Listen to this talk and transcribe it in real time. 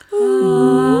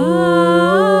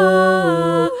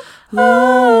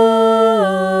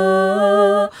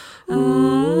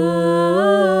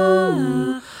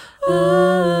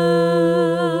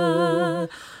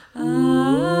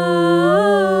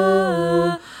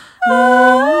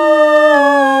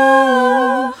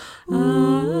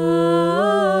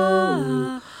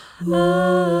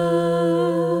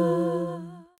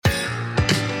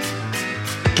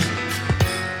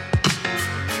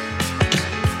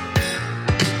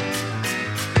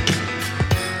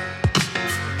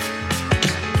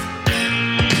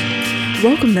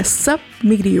Welcome to Sup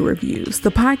Media Reviews, the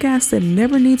podcast that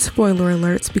never needs spoiler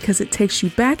alerts because it takes you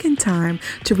back in time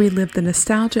to relive the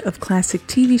nostalgia of classic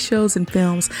TV shows and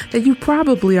films that you've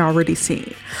probably already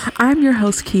seen. I'm your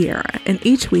host, Kiara, and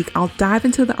each week I'll dive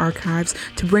into the archives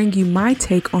to bring you my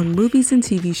take on movies and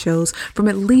TV shows from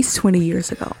at least 20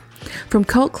 years ago. From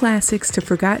cult classics to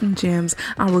forgotten gems,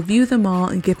 I'll review them all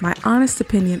and give my honest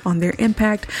opinion on their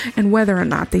impact and whether or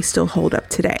not they still hold up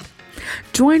today.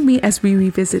 Join me as we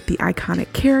revisit the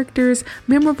iconic characters,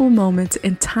 memorable moments,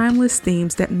 and timeless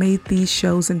themes that made these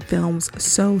shows and films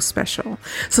so special.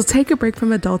 So take a break from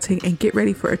adulting and get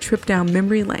ready for a trip down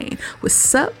memory lane with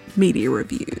Sup Media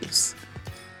Reviews.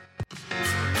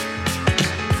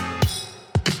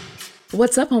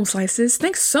 What's up, Home Slices?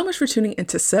 Thanks so much for tuning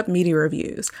into Sup Media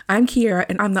Reviews. I'm Kiara,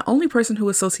 and I'm the only person who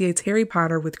associates Harry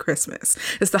Potter with Christmas.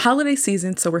 It's the holiday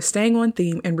season, so we're staying on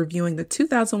theme and reviewing the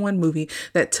 2001 movie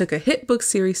that took a hit book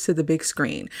series to the big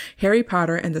screen, Harry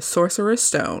Potter and the Sorcerer's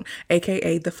Stone,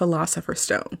 aka the Philosopher's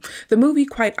Stone. The movie,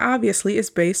 quite obviously, is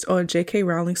based on J.K.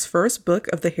 Rowling's first book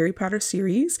of the Harry Potter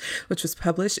series, which was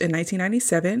published in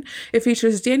 1997. It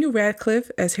features Daniel Radcliffe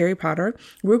as Harry Potter,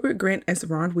 Rupert Grint as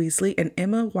Ron Weasley, and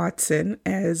Emma Watson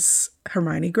as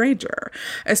Hermione Granger.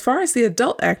 As far as the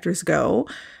adult actors go,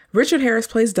 Richard Harris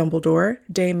plays Dumbledore,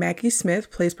 Dame Maggie Smith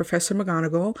plays Professor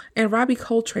McGonagall, and Robbie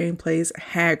Coltrane plays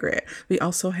Hagrid. We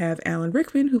also have Alan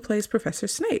Rickman, who plays Professor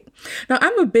Snape. Now,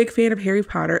 I'm a big fan of Harry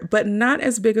Potter, but not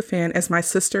as big a fan as my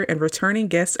sister and returning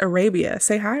guest, Arabia.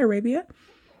 Say hi, Arabia.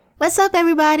 What's up,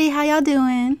 everybody? How y'all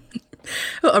doing?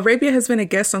 Well, Arabia has been a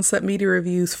guest on Sup Media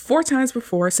Reviews 4 times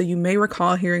before, so you may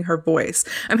recall hearing her voice.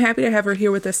 I'm happy to have her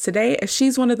here with us today, as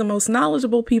she's one of the most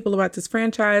knowledgeable people about this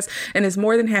franchise and is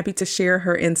more than happy to share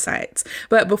her insights.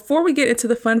 But before we get into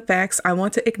the fun facts, I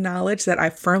want to acknowledge that I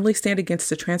firmly stand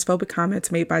against the transphobic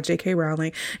comments made by J.K.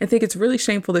 Rowling and think it's really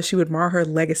shameful that she would mar her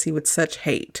legacy with such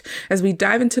hate. As we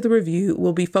dive into the review,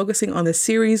 we'll be focusing on the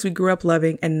series we grew up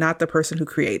loving and not the person who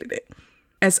created it.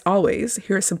 As always,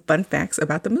 here are some fun facts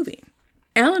about the movie.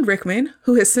 Alan Rickman,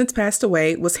 who has since passed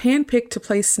away, was handpicked to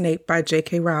play Snape by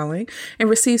J.K. Rowling and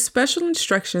received special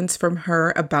instructions from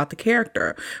her about the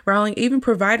character. Rowling even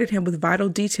provided him with vital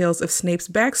details of Snape's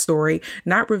backstory,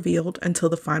 not revealed until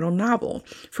the final novel.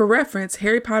 For reference,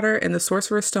 Harry Potter and the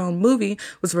Sorcerer's Stone movie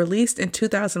was released in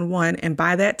 2001, and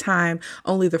by that time,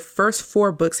 only the first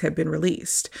 4 books had been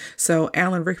released. So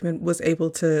Alan Rickman was able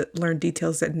to learn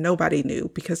details that nobody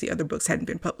knew because the other books hadn't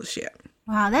been published yet.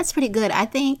 Wow, that's pretty good. I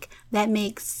think that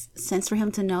makes sense for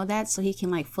him to know that so he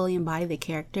can fully embody the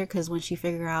character, because once you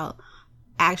figure out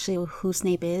actually who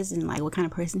Snape is and what kind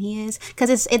of person he is, because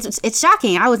it's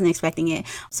shocking. I wasn't expecting it.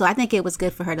 So I think it was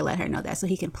good for her to let her know that so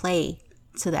he can play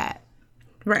to that.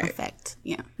 Right. Effect.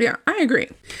 Yeah, I agree.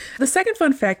 The second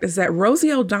fun fact is that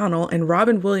Rosie O'Donnell and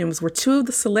Robin Williams were 2 of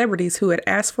the celebrities who had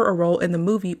asked for a role in the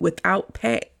movie without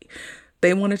pay.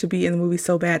 They wanted to be in the movie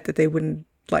so bad that they would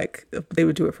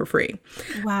do it for free.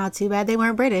 Wow, too bad they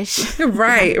weren't British.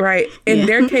 Right. In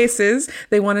their cases,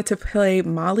 they wanted to play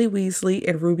Molly Weasley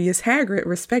and Ruby as Hagrid,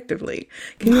 respectively.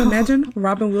 Can you imagine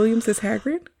Robin Williams as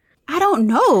Hagrid? I don't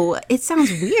know. It sounds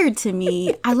weird to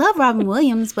me. I love Robin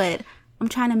Williams, but I'm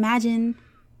trying to imagine.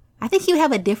 I think he would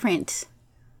have a different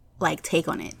take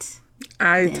on it.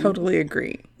 I totally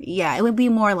agree. Yeah, it would be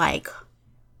more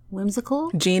whimsical.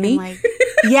 Genie?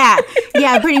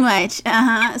 Yeah, pretty much.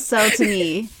 So to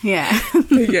me, yeah.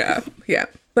 Yeah.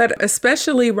 But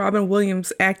especially Robin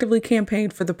Williams actively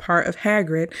campaigned for the part of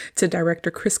Hagrid to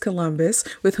director Chris Columbus,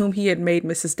 with whom he had made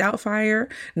Mrs. Doubtfire,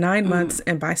 9 Months,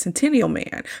 and Bicentennial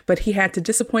Man. But he had to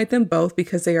disappoint them both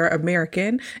because they are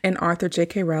American, and Arthur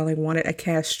J.K. Rowling wanted a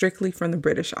cast strictly from the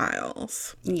British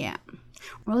Isles. Yeah.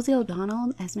 Rosie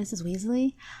O'Donnell as Mrs.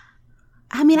 Weasley?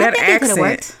 I mean, I think it could have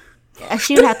worked.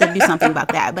 She would have to do something about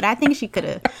that, but I think she could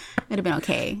have. It'd have been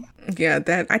okay. Yeah,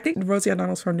 I think Rosie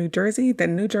O'Donnell's from New Jersey. That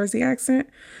New Jersey accent,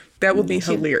 that would be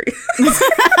hilarious.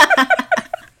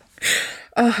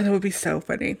 Oh, that would be so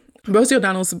funny. Rosie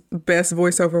O'Donnell's best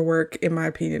voiceover work, in my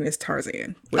opinion, is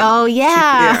Tarzan. Oh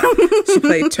yeah, she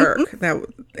played Turk.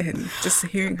 And just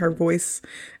hearing her voice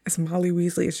as Molly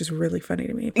Weasley is just really funny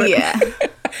to me. But, yeah.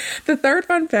 The third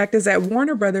fun fact is that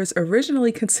Warner Brothers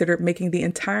originally considered making the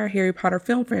entire Harry Potter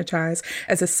film franchise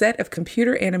as a set of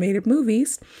computer animated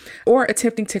movies, or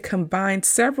attempting to combine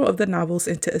several of the novels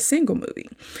into a single movie.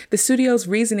 The studio's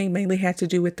reasoning mainly had to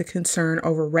do with the concern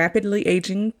over rapidly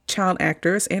aging child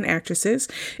actors and actresses,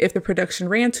 if the production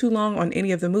ran too long on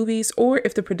any of the movies, or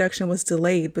if the production was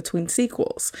delayed between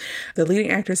sequels. The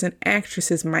leading actors and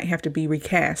actresses might have to be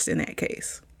recast in that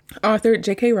case. Author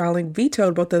J.K. Rowling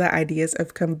vetoed both of the ideas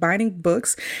of combining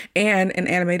books and an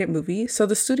animated movie, so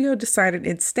the studio decided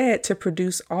instead to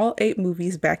produce all 8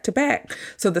 movies back to back,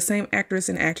 so the same actors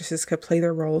and actresses could play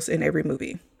their roles in every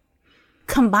movie.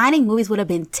 Combining movies would have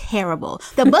been terrible.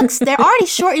 The books, they're already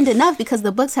shortened enough because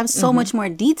the books have so much more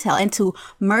detail, and to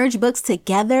merge books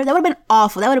together, that would have been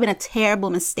awful. That would have been a terrible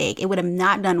mistake. It would have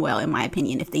not done well, in my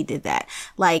opinion, if they did that.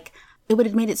 Like, it would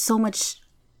have made it so much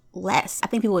less. I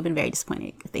think people would have been very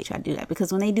disappointed if they tried to do that,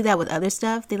 because when they do that with other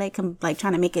stuff, they like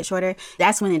trying to make it shorter.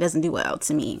 That's when it doesn't do well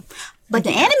to me. But the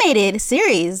animated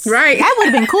series, right? That would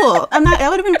have been cool. That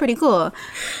would have been pretty cool.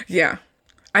 Yeah.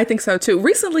 I think so too.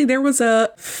 Recently, there was a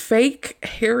fake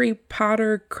Harry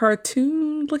Potter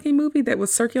cartoon looking movie that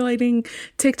was circulating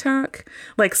TikTok.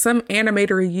 Like, some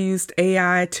animator used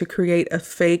AI to create a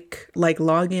fake like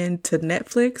login to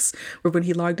Netflix, where when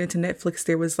he logged into Netflix,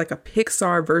 there was like a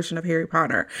Pixar version of Harry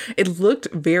Potter. It looked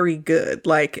very good.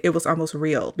 Like, it was almost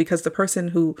real, because the person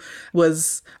who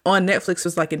was on Netflix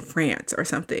was like in France or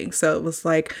something. So it was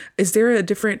like, is there a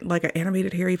different, like, an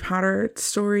animated Harry Potter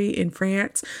story in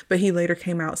France? But he later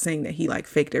came out saying that he like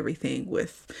faked everything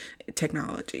with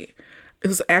technology. It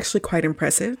was actually quite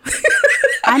impressive.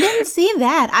 I didn't see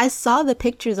that. I saw the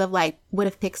pictures of like, what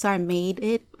if Pixar made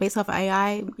it based off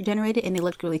AI generated, and it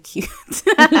looked really cute.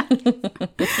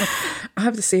 I'll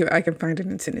have to see if I can find it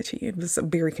and send it to you. It was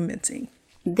very convincing.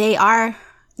 They are,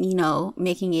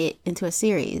 making it into a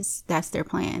series. That's their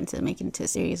plan, to make it into a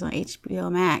series on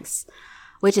HBO Max,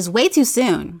 which is way too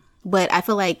soon. But I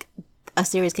feel like a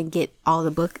series can get all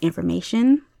the book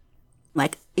information,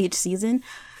 like each season,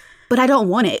 but I don't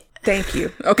want it. Thank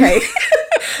you. Okay.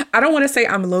 I don't want to say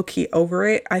I'm low-key over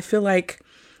it. I feel like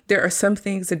there are some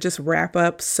things that just wrap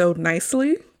up so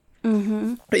nicely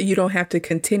that you don't have to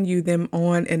continue them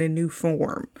on in a new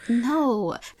form.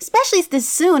 No, especially this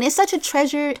soon. It's such a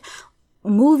treasured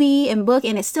movie and book,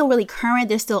 and it's still really current.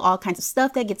 There's still all kinds of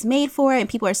stuff that gets made for it, and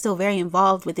people are still very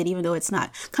involved with it, even though it's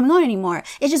not coming on anymore.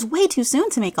 It's just way too soon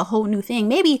to make a whole new thing.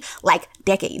 Maybe like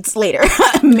decades later,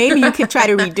 maybe you could try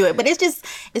to redo it, but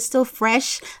it's still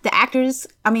fresh. The actors,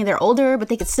 they're older, but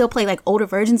they could still play like older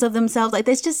versions of themselves. Like,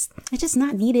 it's just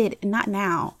not needed. Not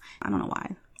now. I don't know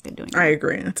why they're doing it. I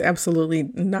agree. It's absolutely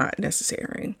not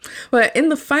necessary. But in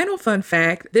the final fun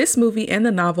fact, this movie and the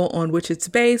novel on which it's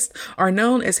based are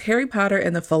known as Harry Potter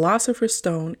and the Philosopher's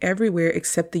Stone everywhere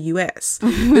except the U.S.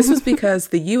 This was because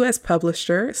the U.S.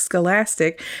 publisher,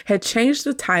 Scholastic, had changed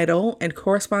the title and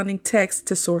corresponding text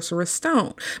to Sorcerer's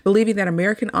Stone, believing that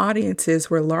American audiences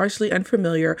were largely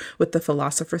unfamiliar with the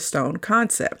Philosopher's Stone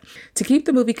concept. To keep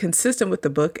the movie consistent with the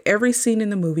book, every scene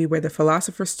in the movie where the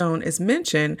Philosopher's Stone is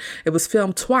mentioned, it was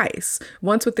filmed twice,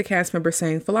 once with the cast members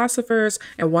saying philosophers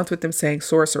and once with them saying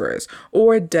sorcerers,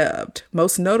 or dubbed.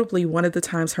 Most notably, one of the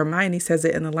times Hermione says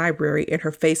it in the library and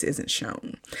her face isn't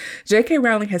shown. J.K.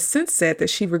 Rowling has since said that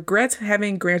she regrets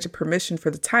having granted permission for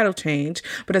the title change,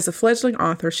 but as a fledgling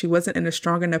author, she wasn't in a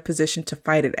strong enough position to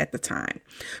fight it at the time.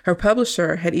 Her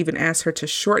publisher had even asked her to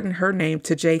shorten her name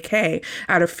to J.K.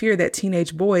 out of fear that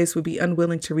teenage boys would be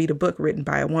unwilling to read a book written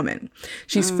by a woman.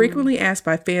 She's frequently asked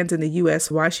by fans in the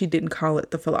U.S. why she didn't call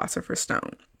it the Philosopher's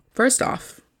Stone. First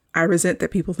off, I resent that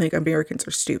people think Americans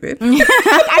are stupid. I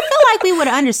feel like we would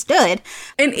have understood.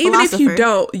 And even if you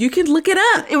don't, you can look it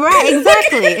up. Right,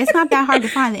 exactly. It's not that hard to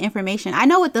find the information. I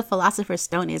know what the Philosopher's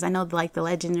Stone is. I know the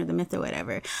legend or the myth or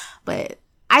whatever. But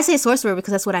I say sorcerer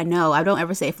because that's what I know. I don't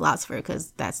ever say philosopher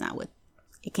because that's not what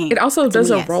it came. It also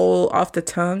doesn't roll off the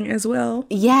tongue as well.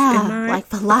 Yeah, like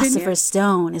Philosopher's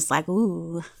Stone is like,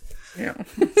 ooh. Yeah.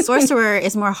 Sorcerer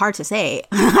is more hard to say.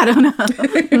 I don't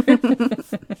know.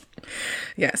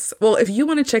 Yes. Well, if you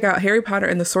want to check out Harry Potter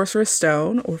and the Sorcerer's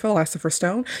Stone or Philosopher's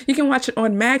Stone, you can watch it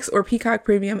on Max or Peacock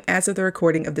Premium as of the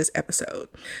recording of this episode.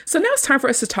 So now it's time for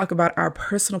us to talk about our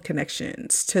personal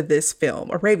connections to this film.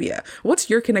 Arabia, what's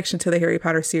your connection to the Harry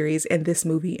Potter series and this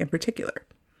movie in particular?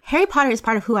 Harry Potter is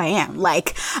part of who I am.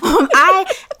 Like, I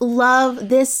love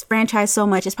this franchise so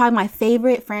much. It's probably my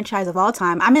favorite franchise of all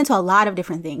time. I'm into a lot of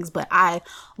different things, but I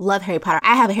love Harry Potter.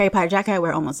 I have a Harry Potter jacket I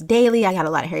wear almost daily. I got a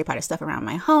lot of Harry Potter stuff around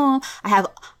my home. I have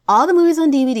all the movies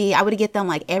on DVD. I would get them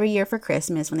like every year for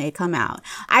Christmas when they come out.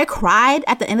 I cried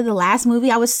at the end of the last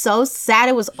movie. I was so sad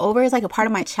it was over. It's like a part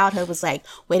of my childhood was like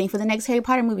waiting for the next Harry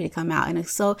Potter movie to come out. And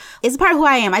it's a part of who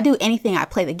I am. I do anything. I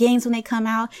play the games when they come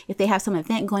out. If they have some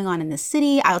event going on in the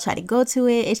city, I'll try to go to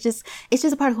it. It's just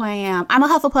a part of who I am. I'm a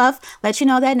Hufflepuff. Let you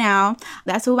know that now.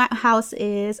 That's who my house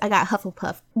is. I got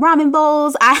Hufflepuff ramen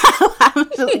bowls. I've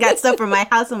really got stuff from my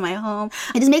house and my home.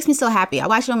 It just makes me so happy. I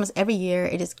watch it almost every year.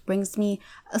 It just brings me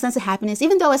a sense of happiness,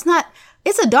 even though it's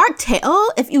a dark tale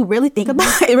if you really think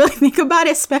about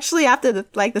it, especially after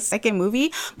the second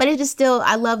movie. But it just still,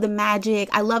 I love the magic.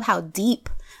 I love how deep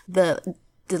the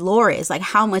lore is, like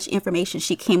how much information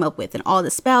she came up with and all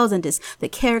the spells and just the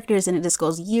characters, and it just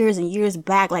goes years and years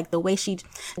back. Like the way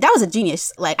that was a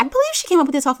genius. Like I believe she came up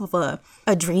with this off of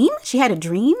a dream. She had a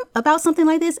dream about something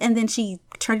like this, and then she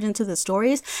turned it into the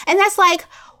stories. And that's like,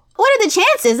 what are the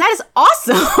chances? That is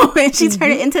awesome. And she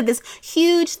turned it into this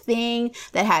huge thing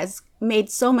that has made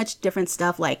so much different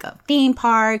stuff, like a theme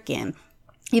park and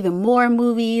even more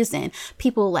movies, and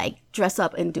people like dress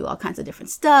up and do all kinds of different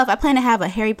stuff. I plan to have a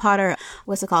Harry Potter,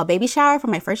 baby shower for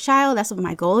my first child. That's what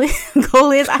my goal is.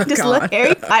 I just love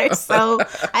Harry Potter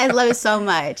I love it so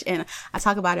much. And I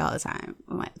talk about it all the time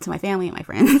to my family and my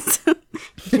friends.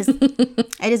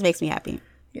 It just makes me happy.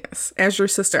 Yes. As your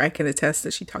sister, I can attest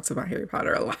that she talks about Harry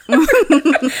Potter a lot.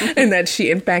 And that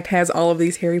she, in fact, has all of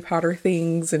these Harry Potter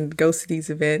things and goes to these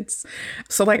events.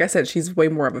 So like I said, she's way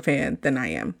more of a fan than I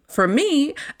am. For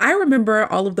me, I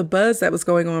remember all of the buzz that was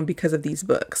going on because of these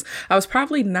books. I was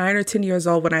probably 9 or 10 years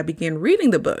old when I began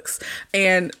reading the books.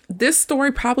 And this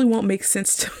story probably won't make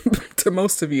sense to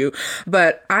most of you,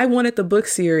 but I wanted the book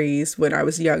series when I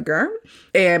was younger.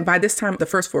 And by this time, the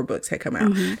first 4 books had come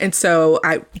out. And so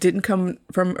I didn't come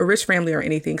from a rich family or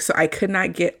anything, so I could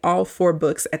not get all 4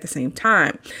 books at the same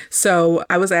time. So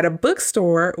I was at a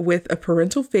bookstore with a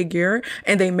parental figure,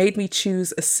 and they made me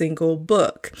choose a single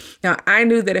book. Now, I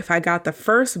knew that if I got the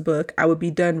first book, I would be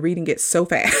done reading it so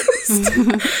fast.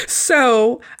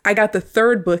 So I got the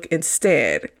 3rd book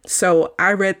instead. So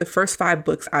I read the first 5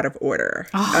 books out of order.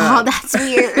 Oh, that's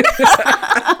weird.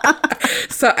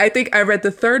 So I think I read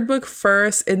the 3rd book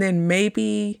first, and then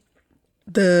maybe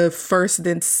the first,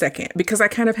 then second, because I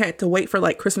kind of had to wait for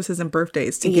like Christmases and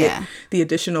birthdays to get the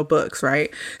additional books,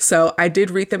 right? So I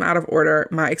did read them out of order.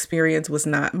 My experience was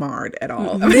not marred at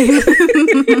all.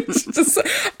 Just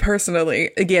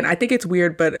personally, again, I think it's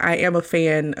weird, but I am a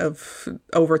fan of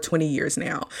over 20 years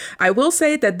now. I will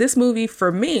say that this movie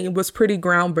for me was pretty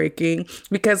groundbreaking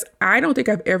because I don't think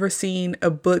I've ever seen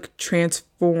a book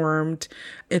transformed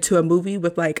into a movie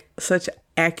with like such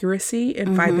accuracy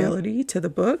and fidelity to the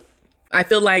book. I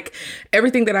feel like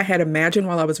everything that I had imagined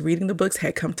while I was reading the books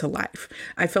had come to life.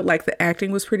 I felt like the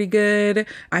acting was pretty good.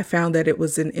 I found that it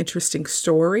was an interesting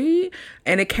story,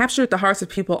 and it captured the hearts of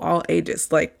people all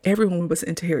ages. Like everyone was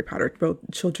into Harry Potter, both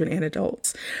children and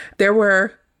adults. There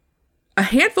were a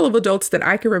handful of adults that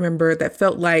I can remember that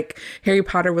felt like Harry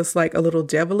Potter was like a little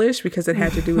devilish because it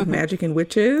had to do with magic and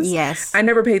witches. Yes. I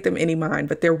never paid them any mind,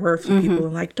 but there were a few people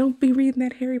like, don't be reading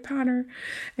that Harry Potter.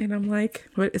 And I'm like,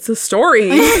 but it's a story.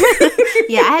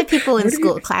 Yeah, I had people in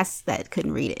school class that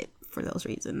couldn't read it for those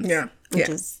reasons. Yeah. Which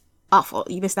is awful.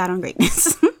 You missed out on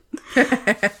greatness.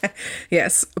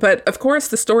 Yes. But of course,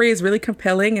 the story is really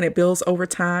compelling and it builds over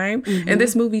time. And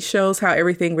this movie shows how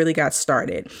everything really got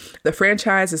started. The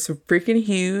franchise is freaking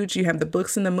huge. You have the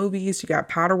books and the movies. You got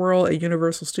Potter World at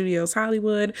Universal Studios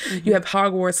Hollywood. You have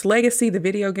Hogwarts Legacy, the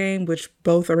video game, which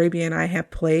both Arabia and I have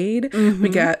played. We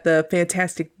got the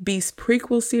Fantastic Beasts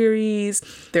prequel series.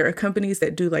 There are companies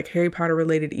that do like Harry Potter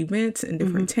related events in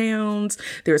different towns.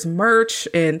 There's merch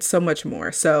and so much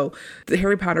more. So the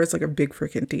Harry Potter is like a big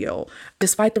freaking deal.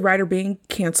 Despite the writer being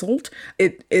canceled,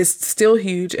 it is still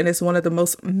huge, and it's one of the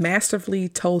most masterfully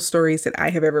told stories that I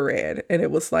have ever read. And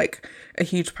it was like a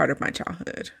huge part of my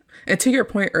childhood. And to your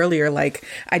point earlier, like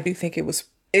I do think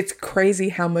it's crazy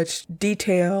how much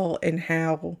detail and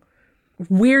how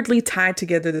weirdly tied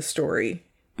together the story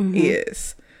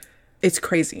is. It's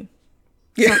crazy.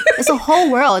 Yeah. So it's a whole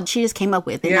world she just came up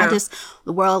with, and not just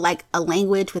the world, like a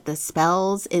language with the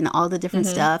spells and all the different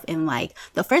stuff. And like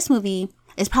the first movie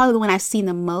is probably the one I've seen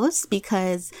the most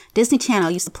because Disney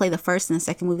Channel used to play the first and the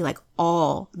second movie like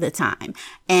all the time.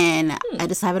 And I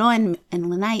just have it on in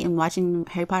the night and watching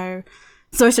Harry Potter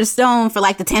Sorcerer's Stone for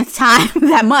like the 10th time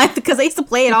that month because they used to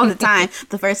play it all the time,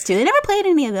 the first 2. They never played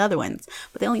any of the other ones,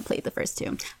 but they only played the first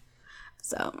 2.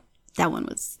 So that one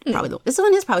was probably this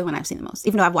one is probably one I've seen the most,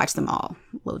 even though I've watched them all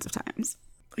loads of times.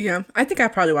 Yeah, I think I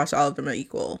probably watched all of them at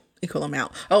equal equal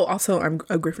amount. Oh, also, I'm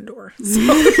a Gryffindor. So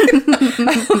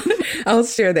I'll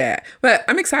share that. But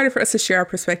I'm excited for us to share our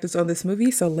perspectives on this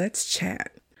movie. So let's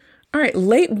chat. All right.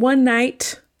 Late one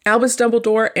night, Albus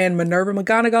Dumbledore and Minerva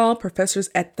McGonagall,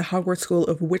 professors at the Hogwarts School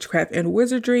of Witchcraft and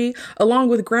Wizardry, along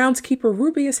with groundskeeper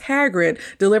Rubeus Hagrid,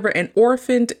 deliver an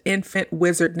orphaned infant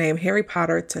wizard named Harry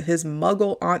Potter to his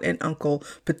muggle aunt and uncle,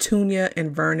 Petunia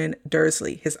and Vernon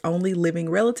Dursley, his only living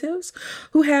relatives,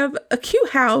 who have a cute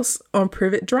house on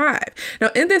Privet Drive. Now,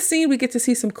 in this scene, we get to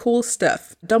see some cool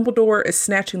stuff. Dumbledore is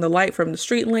snatching the light from the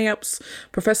street lamps.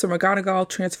 Professor McGonagall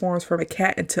transforms from a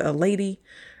cat into a lady.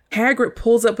 Hagrid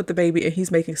pulls up with the baby and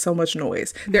he's making so much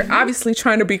noise. They're obviously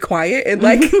trying to be quiet and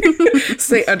like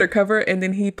stay undercover. And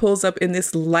then he pulls up in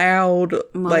this loud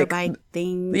motorbike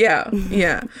thing.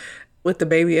 Yeah. With the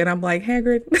baby. And I'm like,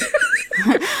 Hagrid.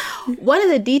 One of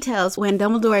the details when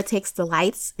Dumbledore takes the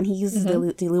lights and he uses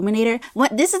the illuminator.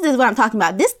 This is what I'm talking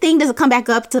about. This thing doesn't come back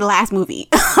up to the last movie.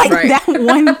 That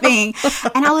one thing.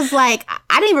 And I was like,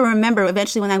 I didn't even remember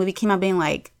eventually when that movie came out being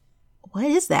like, what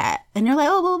is that? And they're like,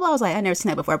 oh, blah, blah, blah. I was like, I've never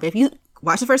seen that before. But if you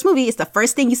watch the first movie, it's the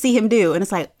first thing you see him do. And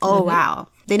it's like, oh, wow.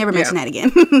 They never mention that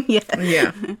again.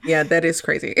 Yeah, that is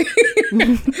crazy.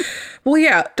 Well,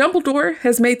 yeah, Dumbledore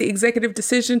has made the executive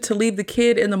decision to leave the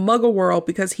kid in the muggle world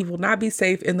because he will not be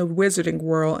safe in the wizarding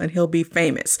world and he'll be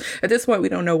famous. At this point, we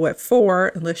don't know what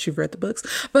for, unless you've read the books.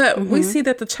 But we see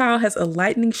that the child has a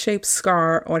lightning-shaped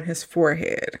scar on his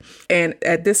forehead. And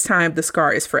at this time, the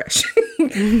scar is fresh.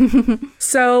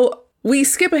 So we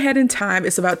skip ahead in time.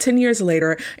 It's about 10 years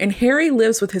later, and Harry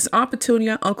lives with his Aunt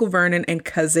Petunia, Uncle Vernon, and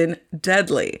cousin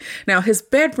Dudley. Now, his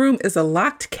bedroom is a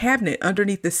locked cabinet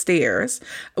underneath the stairs,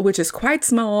 which is quite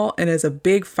small and is a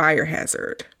big fire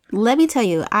hazard. Let me tell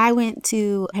you, I went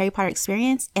to Harry Potter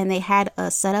Experience and they had a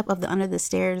setup of the under the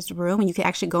stairs room and you could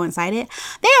actually go inside it.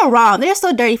 They are wrong. They're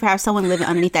so dirty for have someone living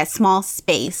underneath that small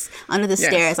space under the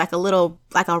stairs, like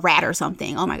a rat or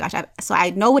something. Oh my gosh. So I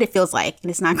know what it feels like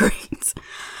and it's not great.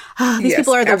 These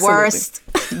people are the worst.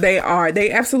 They are. They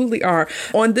absolutely are.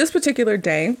 On this particular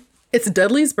day, it's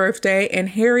Dudley's birthday, and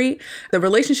Harry, the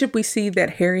relationship we see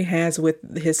that Harry has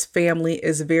with his family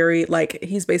is very, like,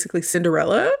 he's basically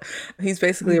Cinderella. He's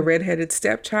basically a redheaded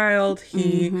stepchild.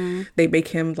 They make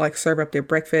him, like, serve up their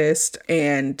breakfast,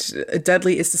 and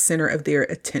Dudley is the center of their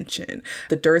attention.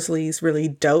 The Dursleys really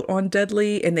dote on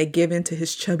Dudley, and they give in to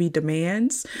his chubby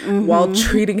demands while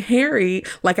treating Harry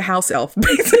like a house elf,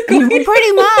 basically.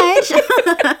 Pretty much.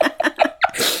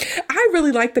 I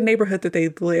really like the neighborhood that they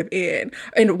live in.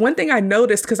 And one thing I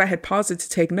noticed, because I had paused it to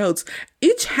take notes,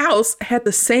 each house had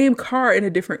the same car in a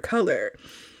different color.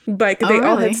 Like, they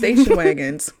all had station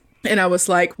wagons. And I was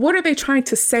like, what are they trying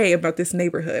to say about this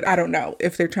neighborhood? I don't know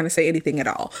if they're trying to say anything at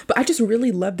all. But I just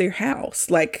really love their house.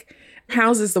 Like,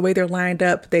 houses, the way they're lined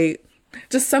up,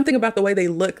 just something about the way they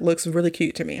looks really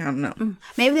cute to me. I don't know.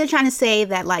 Maybe they're trying to say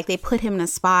that, like, they put him in a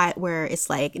spot where it's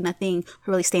like nothing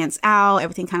really stands out.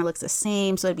 Everything kind of looks the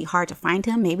same. So it'd be hard to find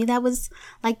him. Maybe that was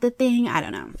like the thing. I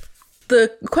don't know.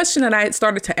 The question that I had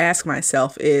started to ask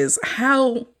myself is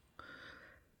how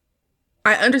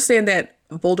I understand that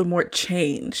Voldemort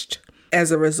changed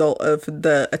as a result of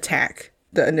the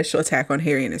initial attack on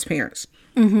Harry and his parents.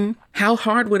 How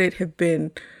hard would it have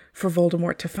been for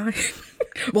Voldemort to find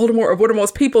Voldemort or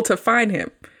Voldemort's people to find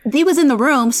him? He was in the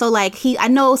room, so like I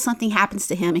know something happens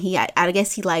to him, and I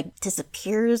guess he like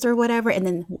disappears or whatever, and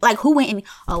then like who went and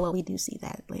we do see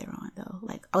that later on though.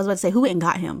 Like I was about to say who went and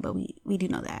got him, but we do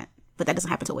know that, but that doesn't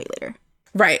happen till way later.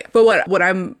 Right, but what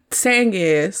I'm saying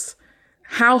is,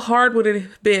 how hard would it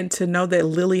have been to know that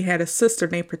Lily had a sister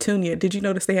named Petunia? Did you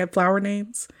notice they had flower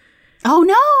names? Oh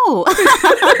no,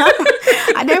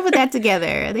 I never put that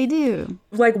together. They do.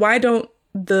 Like, why don't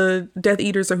the Death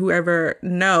Eaters or whoever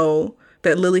know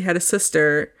that Lily had a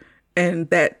sister and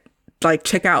that, like,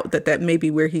 check out that may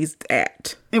be where he's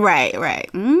at? Right.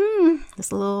 That's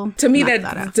a little... To me,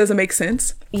 that doesn't make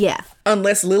sense. Yeah.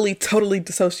 Unless Lily totally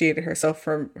dissociated herself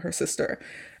from her sister.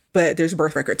 But there's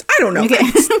birth records. I don't know. Okay.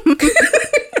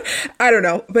 I don't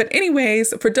know. But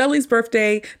anyways, for Dudley's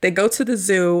birthday, they go to the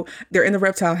zoo. They're in the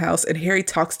reptile house, and Harry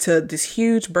talks to this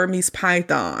huge Burmese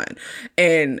python.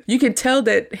 And you can tell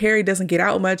that Harry doesn't get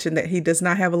out much and that he does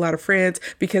not have a lot of friends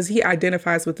because he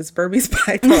identifies with this Burmese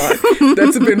python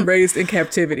that's been raised in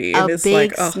captivity. And it's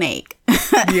big like, snake.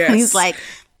 Yes. He's like,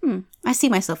 I see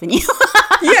myself in you.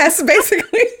 Yes,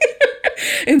 basically.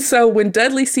 And so when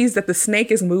Dudley sees that the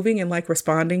snake is moving and like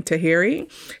responding to Harry,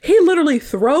 he literally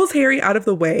throws Harry out of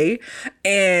the way.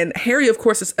 And Harry, of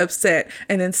course, is upset.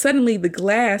 And then suddenly the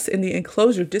glass in the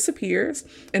enclosure disappears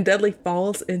and Dudley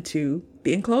falls into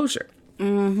the enclosure.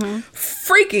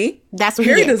 Freaky. That's what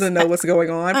Harry he gets. doesn't know what's going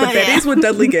on, but that is what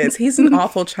Dudley gets. He's an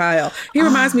awful child. He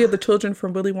reminds me of the children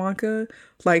from Willy Wonka.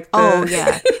 Like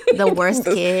the worst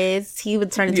kids. He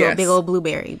would turn into a big old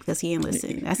blueberry because he didn't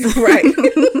listen. That's right.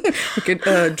 He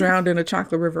get drowned in a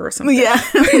chocolate river or something. Yeah.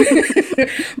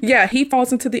 Yeah, he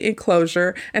falls into the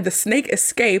enclosure and the snake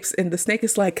escapes and the snake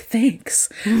is like, thanks,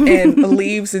 and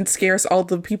leaves and scares all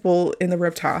the people in the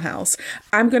reptile house.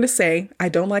 I'm going to say I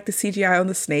don't like the CGI on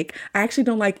the snake. I actually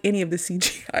don't like any of the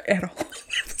CGI at all.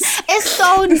 It's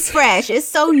so fresh. It's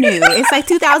so new. It's like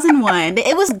 2001.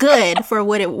 It was good for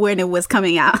when it was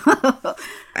coming out.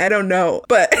 I don't know,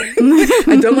 but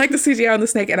I don't like the CGI on the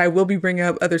snake, and I will be bringing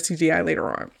up other CGI later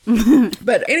on.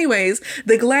 But anyways,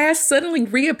 the glass suddenly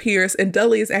reappears, and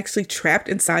Dudley is actually trapped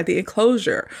inside the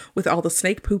enclosure with all the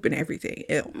snake poop and everything.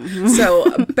 Ew.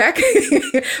 So back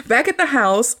at the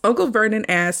house, Uncle Vernon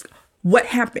asks, what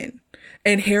happened?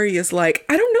 And Harry is like,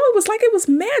 I don't know. It was like it was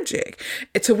magic.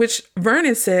 To which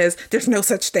Vernon says, there's no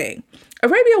such thing.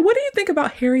 Arabia, what do you think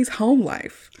about Harry's home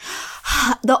life?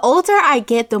 The older I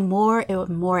get, the more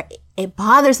it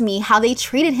bothers me how they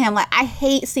treated him. Like, I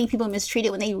hate seeing people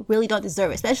mistreated when they really don't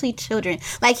deserve it, especially children.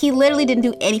 Like, he literally didn't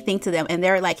do anything to them, and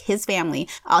they're like his family,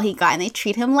 all he got, and they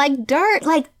treat him like dirt.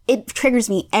 Like, it triggers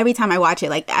me every time I watch it.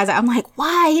 Like, I'm like,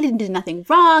 why? He didn't do nothing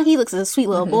wrong. He looks like a sweet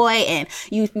little boy, and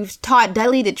you've taught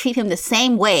Dudley to treat him the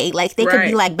same way. Like, they could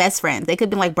be like best friends. They could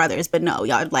be like brothers, but no,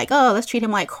 y'all like, oh, let's treat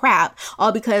him like crap,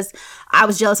 all because I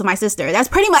was jealous of my sister. That's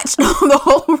pretty much the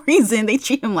whole reason they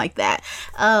treat him like that.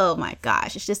 Oh my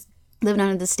gosh, it's just living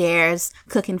under the stairs,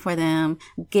 cooking for them,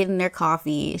 getting their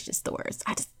coffee. It's just the worst.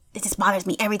 It just bothers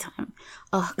me every time.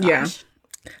 Oh gosh.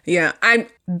 Yeah.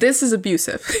 This is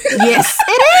abusive. Yes,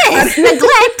 it is.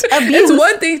 Neglect, abuse. It's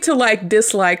one thing to like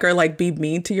dislike or like be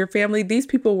mean to your family. These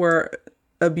people were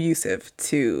abusive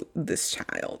to this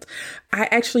child. I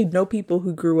actually know people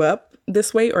who grew up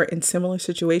this way or in similar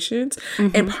situations.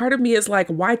 And part of me is like,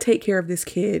 why take care of this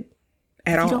kid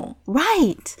at all?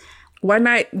 Right. Why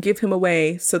not give him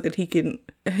away so that he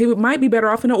might be better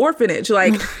off in an orphanage?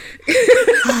 Like,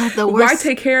 why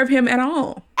take care of him at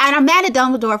all? And I'm mad at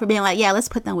Dumbledore for being like, yeah, let's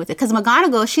put them with it. Because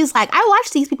McGonagall, she's like, I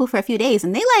watched these people for a few days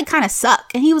and they like kind of suck.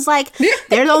 And he was like,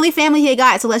 they're the only family he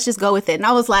got, so let's just go with it. And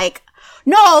I was like,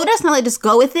 no, that's not like just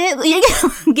go with it.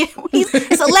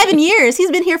 It's 11 years. He's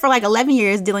been here for like 11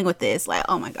 years dealing with this. Like,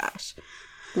 oh my gosh.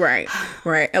 Right.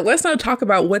 And let's not talk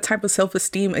about what type of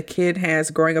self-esteem a kid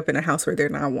has growing up in a house where they're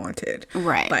not wanted.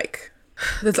 Right. Like,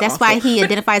 that's why he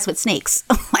identifies with snakes.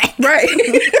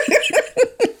 Right.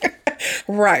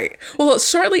 Right. Well,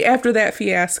 shortly after that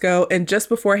fiasco and just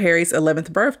before Harry's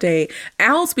 11th birthday,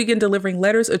 owls begin delivering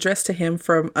letters addressed to him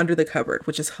from under the cupboard,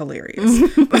 which is hilarious.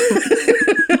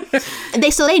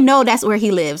 They know that's where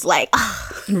he lives. Like,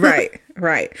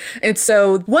 Right. And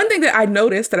so one thing that I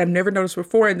noticed that I've never noticed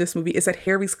before in this movie is that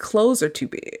Harry's clothes are too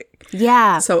big.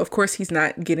 Yeah. So, of course, he's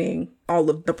not getting all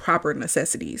of the proper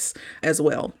necessities as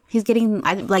well. He's getting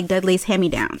like Dudley's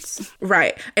hand-me-downs.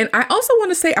 Right. And I also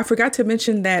want to say, I forgot to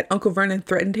mention that Uncle Vernon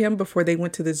threatened him before they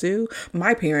went to the zoo.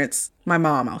 My parents, my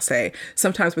mom, I'll say,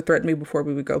 sometimes would threaten me before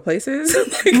we would go places.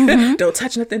 Like, don't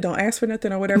touch nothing, don't ask for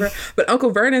nothing or whatever. But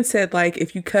Uncle Vernon said, like,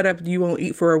 if you cut up, you won't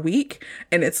eat for a week.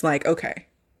 And it's like, okay.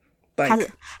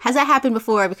 Like, has that happened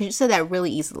before? Because you said that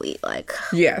really easily. Like,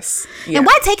 yes. And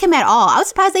why take him at all? I was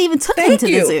surprised they even took him to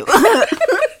the zoo.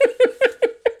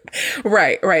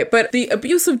 Right. But the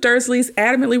abusive Dursleys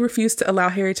adamantly refuse to allow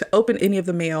Harry to open any of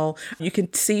the mail. You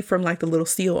can see from like the little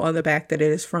seal on the back that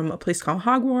it is from a place called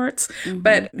Hogwarts.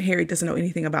 But Harry doesn't know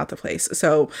anything about the place.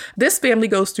 So this family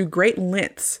goes through great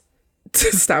lengths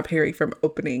to stop Harry from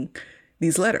opening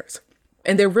these letters.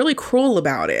 And they're really cruel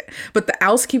about it. But the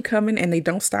owls keep coming and they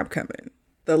don't stop coming.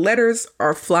 The letters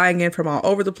are flying in from all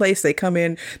over the place. They come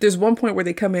in. There's one point where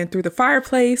they come in through the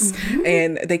fireplace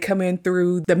and they come in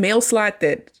through the mail slot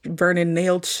that Vernon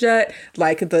nailed shut.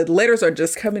 Like, the letters are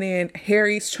just coming in.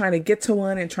 Harry's trying to get to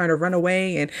one and trying to run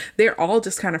away. And they're all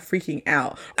just kind of freaking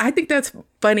out. I think that's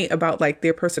funny about like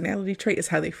their personality trait is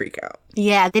how they freak out.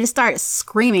 Yeah, they just start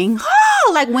screaming.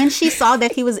 Like when she saw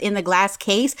that he was in the glass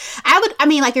case,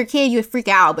 like your kid, you would freak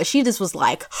out, but she just was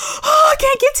like, oh, I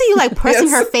can't get to you, like pressing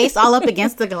her face all up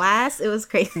against the glass. It was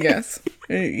crazy. Yes.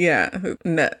 Yeah.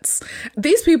 Nuts.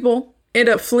 These people end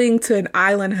up fleeing to an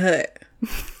island hut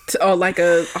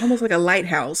Oh, almost like a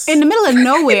lighthouse. In the middle of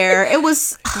nowhere. It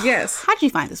was. Yes. How did you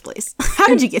find this place? How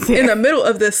did you get there? In the middle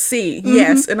of the sea.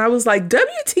 Yes. And I was like,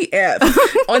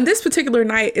 WTF. On this particular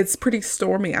night, it's pretty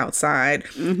stormy outside.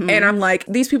 And I'm like,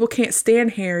 these people can't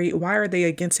stand Harry. Why are they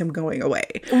against him going away?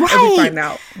 Right. And we find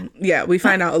out. Yeah, we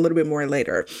find out a little bit more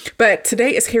later. But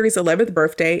today is Harry's 11th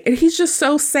birthday. And he's just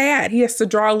so sad. He has to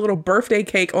draw a little birthday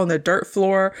cake on the dirt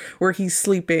floor where he's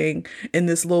sleeping in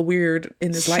this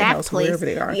lighthouse, wherever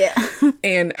they are. Yeah.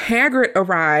 And Hagrid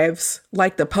arrives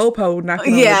like the popo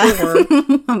knocking on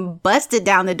the door. Busted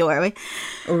down the door.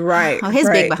 Right. Oh, his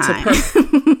big behind.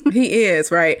 He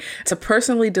is, right. To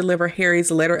personally deliver Harry's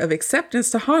letter of acceptance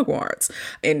to Hogwarts.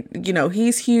 And,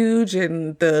 he's huge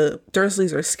and the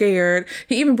Dursleys are scared.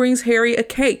 He even brings Harry a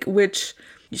cake, which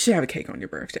you should have a cake on your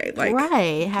birthday.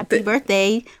 Right. Happy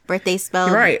birthday. Birthday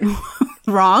spelled right.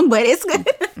 wrong, but it's good.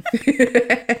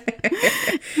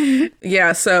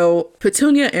 Yeah, so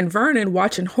Petunia and Vernon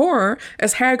watch in horror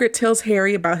as Hagrid tells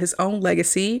Harry about his own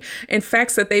legacy and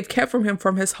facts that they've kept from him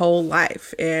from his whole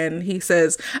life. And he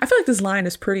says, I feel like this line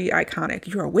is pretty iconic.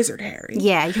 You're a wizard, Harry.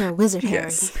 Yeah, you're a wizard, Harry.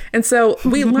 Yes. And so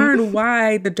we learn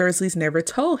why the Dursleys never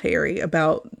told Harry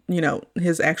about,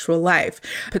 his actual life.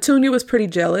 Petunia was pretty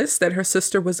jealous that her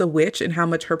sister was a witch and how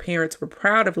much her parents were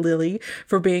proud of Lily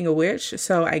for being a witch.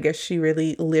 So I guess she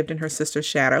really lived in her sister's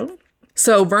shadow.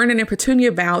 So Vernon and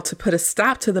Petunia vowed to put a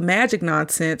stop to the magic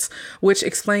nonsense, which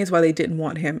explains why they didn't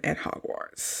want him at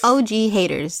Hogwarts. OG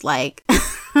haters, like.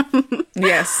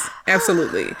 Yes,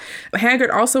 absolutely.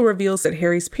 Hagrid also reveals that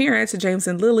Harry's parents, James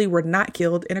and Lily, were not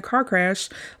killed in a car crash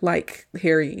like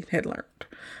Harry had learned.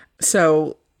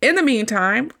 So in the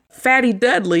meantime, Fatty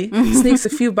Dudley sneaks a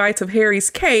few bites of Harry's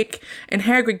cake and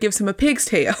Hagrid gives him a pig's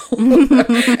tail.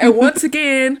 And once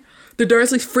again, the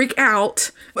Dursleys freak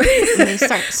out. And they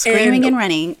start screaming and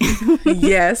running.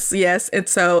 Yes. And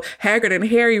so Hagrid and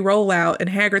Harry roll out and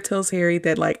Hagrid tells Harry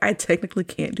that, I technically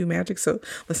can't do magic, so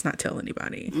let's not tell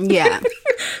anybody. Yeah.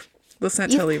 Let's not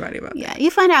tell anybody about it. Yeah,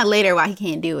 you find out later why he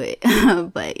can't do it.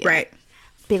 But yeah. Right.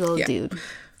 Big old dude.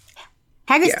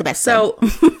 Hagrid's the best. So,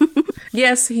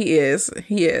 yes, he is.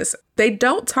 He is. They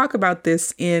don't talk about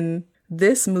this in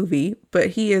this movie,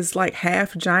 but he is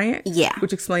half giant. Yeah.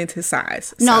 Which explains his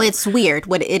size. No, it's weird.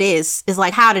 What it is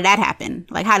how did that happen?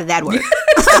 How did that work?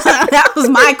 That was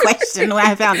my question when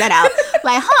I found that out.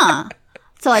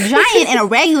 So a giant and a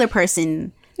regular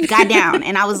person got down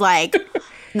and I was like,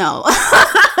 no.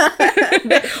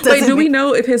 Wait, do we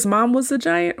know if his mom was a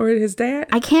giant or his dad?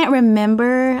 I can't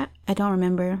remember. I don't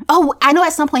remember. Oh, I know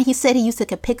at some point he said he used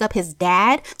to pick up his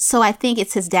dad. So I think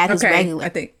it's his dad who's regular. I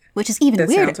think. Which is even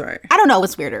weirder. Sounds right. I don't know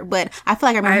what's weirder, but I feel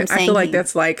like I remember him saying. I feel like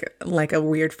that's like a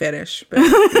weird fetish. But,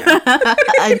 yeah.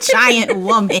 A giant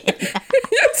woman.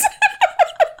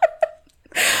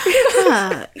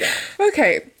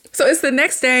 Okay. So it's the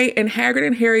next day and Hagrid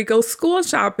and Harry go school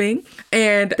shopping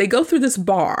and they go through this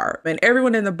bar and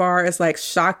everyone in the bar is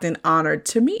shocked and honored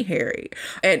to meet Harry.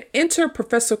 And enter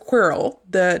Professor Quirrell,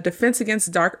 the Defense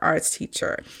Against Dark Arts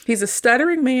teacher. He's a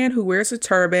stuttering man who wears a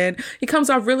turban. He comes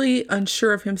off really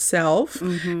unsure of himself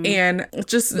and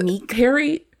just meek.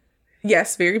 Harry.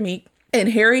 Yes, very meek. And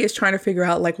Harry is trying to figure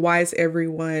out why is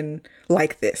everyone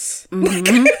like this?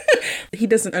 He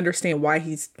doesn't understand why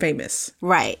he's famous.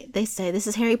 Right. They say this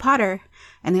is Harry Potter.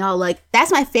 And they all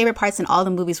that's my favorite parts in all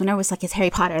the movies. Whenever it's it's Harry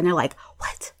Potter and they're like,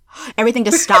 what? Everything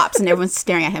just stops and everyone's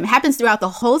staring at him. It happens throughout the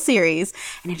whole series.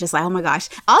 And it's just oh my gosh.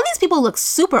 All these people look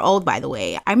super old, by the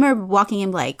way. I remember walking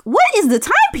in what is the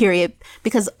time period?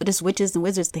 Because just witches and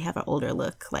wizards, they have an older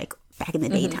look back in the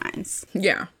daytimes.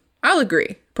 Yeah. I'll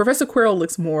agree. Professor Quirrell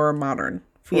looks more modern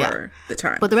for the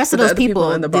time. But the rest of those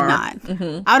people in the did bar. not.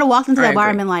 I would have walked into that bar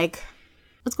and been like,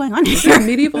 what's going on here?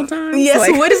 Medieval times? Yes,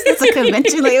 what is this, a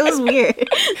convention? It was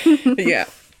weird. Yeah.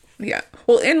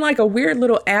 Well, in a weird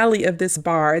little alley of this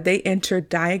bar, they enter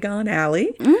Diagon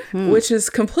Alley, which is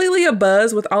completely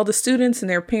abuzz with all the students and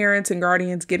their parents and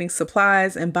guardians getting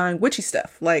supplies and buying witchy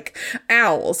stuff like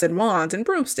owls and wands and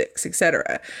broomsticks,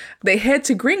 etc. They head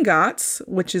to Gringotts,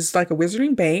 which is a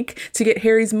wizarding bank, to get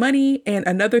Harry's money and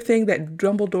another thing that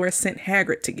Dumbledore sent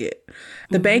Hagrid to get.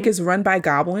 The bank is run by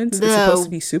goblins. It's supposed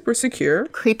to be super secure.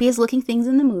 Creepiest looking things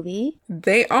in the movie.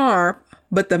 They are.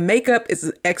 But the makeup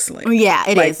is excellent. Yeah,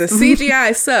 it is. The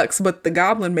CGI sucks, but the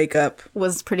goblin makeup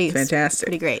was fantastic.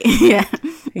 Pretty great. Yeah.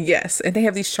 Yes. And they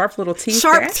have these sharp little teeth.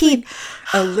 Sharp teeth.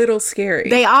 A little scary.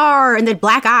 They are. And they're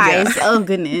black eyes. Yeah. Oh,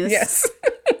 goodness. Yes.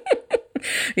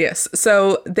 Yes.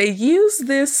 So they use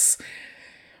this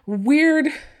weird,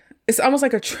 it's almost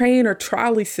like a train or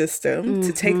trolley system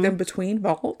to take them between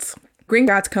vaults.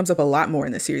 Gringotts comes up a lot more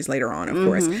in the series later on, of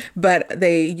course. But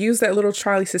they use that little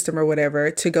trolley system or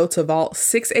whatever to go to Vault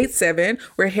 687,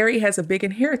 where Harry has a big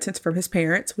inheritance from his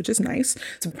parents, which is nice.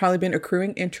 It's probably been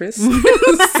accruing interest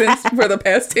since for the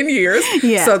past 10 years.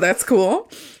 Yeah. So that's cool.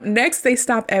 Next, they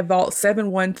stop at Vault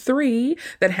 713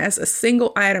 that has a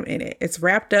single item in it. It's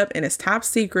wrapped up and it's top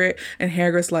secret. And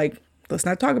Hagrid's like, let's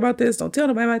not talk about this. Don't tell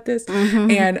nobody about this.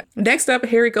 And next up,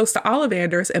 Harry goes to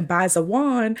Ollivander's and buys a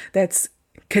wand that's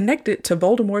connected to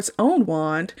Voldemort's own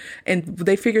wand. And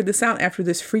they figured this out after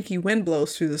this freaky wind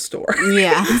blows through the store.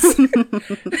 Yeah.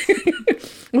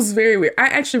 It was very weird. I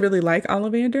actually really like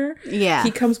Ollivander. Yeah.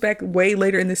 He comes back way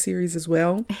later in the series as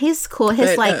well. He's cool.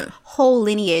 His whole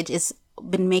lineage is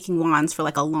been making wands for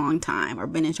like a long time, or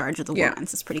been in charge of the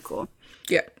wands. It's pretty cool.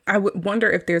 Yeah. I would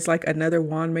wonder if there's like another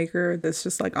wand maker that's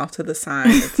just like off to the side.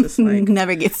 It's just like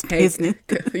never gets business.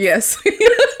 Yes.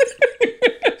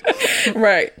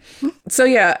 Right. So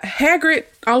yeah, Hagrid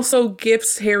also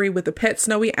gifts Harry with a pet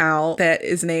snowy owl that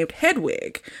is named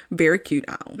Hedwig. Very cute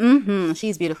owl.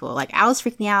 She's beautiful. Like, owls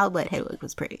freak me out, but Hedwig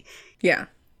was pretty. Yeah.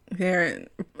 They're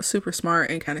super smart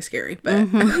and kind of scary, but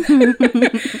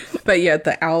but yeah,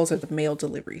 the owls are the mail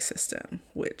delivery system,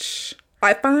 which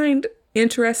I find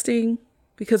interesting,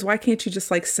 because why can't you just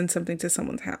like send something to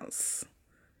someone's house?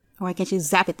 Why can't you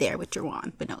zap it there with your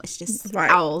wand? But no, it's just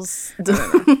owls. I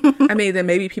don't know. I mean, then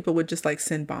maybe people would just like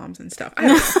send bombs and stuff. I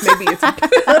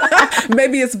don't know.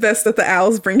 Maybe it's best that the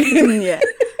owls bring it in. Yeah.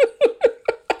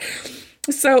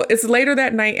 So it's later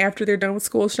that night after they're done with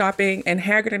school shopping, and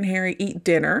Hagrid and Harry eat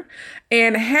dinner.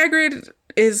 And Hagrid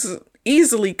is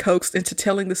easily coaxed into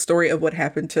telling the story of what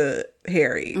happened to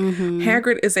Harry.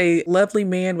 Hagrid is a lovely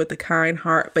man with a kind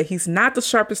heart, but he's not the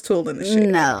sharpest tool in the shed.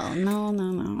 No.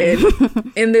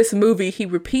 And in this movie, he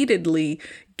repeatedly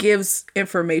gives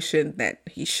information that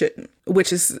he shouldn't,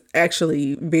 which is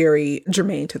actually very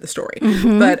germane to the story.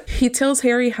 But he tells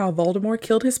Harry how Voldemort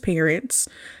killed his parents,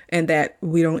 and that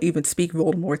we don't even speak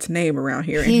Voldemort's name around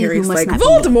here. And Harry's like,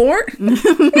 Voldemort?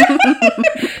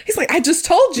 He's like, I just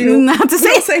told you not to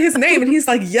say his name. And he's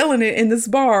like yelling it in this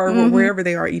bar or wherever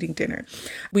they are eating dinner.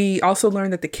 We also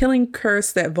learned that the killing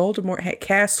curse that Voldemort had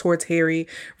cast towards Harry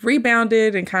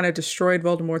rebounded and kind of destroyed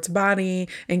Voldemort's body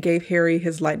and gave Harry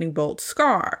his lightning bolt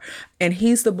scar. And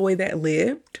he's the boy that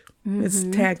lived, his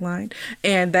tagline.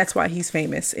 And that's why he's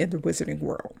famous in the wizarding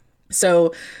world.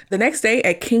 So the next day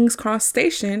at King's Cross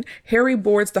Station, Harry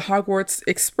boards the Hogwarts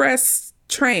Express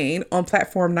train on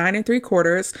platform 9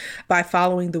 3/4 by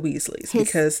following the Weasleys,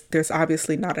 because there's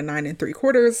obviously not a 9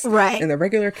 3/4 in the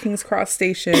regular King's Cross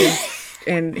station.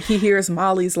 And he hears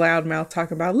Molly's loudmouth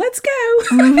talking about, let's go,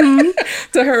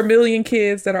 to her million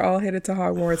kids that are all headed to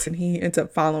Hogwarts, and he ends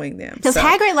up following them. Because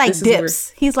Hagrid like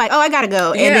dips. He's like, oh, I gotta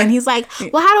go. And then he's like,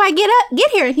 well, how do I get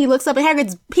here? And he looks up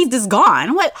and he's just gone.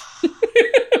 I'm like,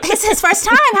 it's his first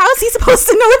time. How is he supposed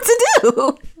to know what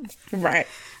to do?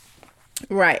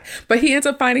 Right. But he ends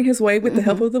up finding his way with the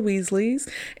help of the Weasleys.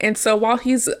 And so while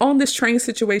he's on this train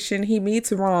situation, he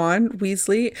meets Ron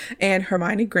Weasley and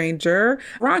Hermione Granger.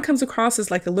 Ron comes across as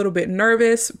like a little bit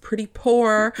nervous, pretty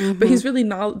poor, but he's really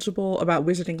knowledgeable about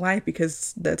wizarding life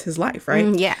because that's his life,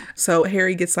 right? Yeah. So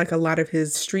Harry gets like a lot of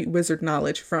his street wizard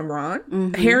knowledge from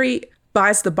Ron. Harry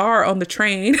buys the bar on the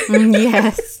train.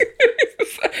 Yes.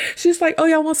 She's like, oh,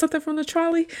 y'all want something from the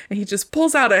trolley? And he just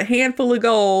pulls out a handful of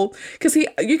gold, because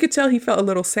you could tell he felt a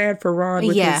little sad for Ron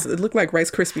with it looked like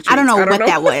Rice Krispie treats. I don't know what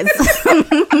that was.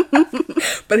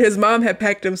 But his mom had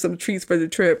packed him some treats for the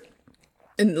trip.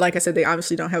 And like I said, they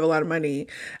obviously don't have a lot of money,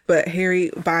 but Harry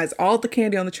buys all the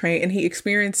candy on the train, and he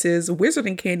experiences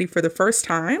wizarding candy for the first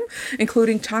time,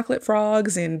 including chocolate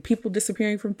frogs and people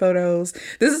disappearing from photos.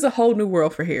 This is a whole new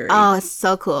world for Harry. Oh, it's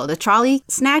so cool. The trolley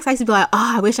snacks, I used to be like,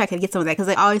 oh, I wish I could get some of that, because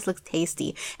they always look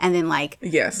tasty. And then like,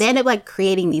 they end up like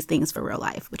creating these things for real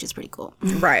life, which is pretty cool.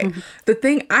 Right. The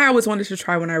thing I always wanted to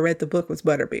try when I read the book was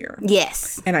butterbeer.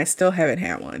 Yes. And I still haven't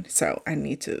had one. So I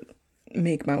need to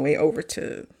make my way over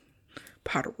to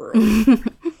Potter World.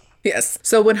 Yes.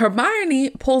 So when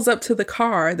Hermione pulls up to the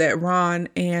car that Ron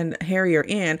and Harry are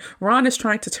in, Ron is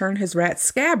trying to turn his rat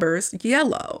Scabbers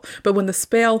yellow. But when the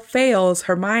spell fails,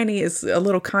 Hermione is a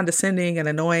little condescending and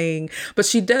annoying, but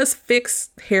she does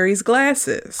fix Harry's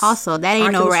glasses. Also, that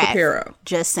ain't no rat.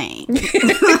 Just saying.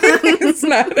 It's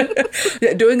not.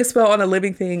 Doing a spell on a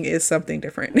living thing is something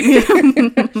different.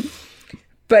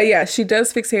 But yeah, she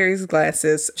does fix Harry's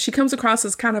glasses. She comes across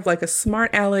as kind of like a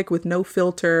smart aleck with no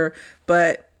filter,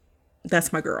 but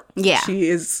that's my girl. Yeah. She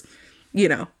is,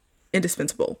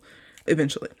 indispensable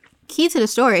eventually. Key to the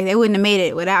story. They wouldn't have made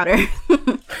it without her.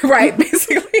 Right,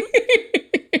 basically.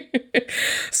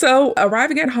 So,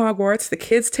 arriving at Hogwarts, the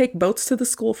kids take boats to the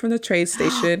school from the trade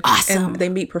station. Awesome. And they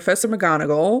meet Professor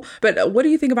McGonagall. But what do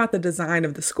you think about the design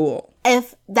of the school?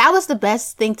 If that was the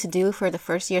best thing to do for the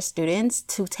first year students,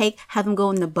 to have them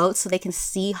go in the boat so they can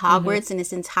see Hogwarts in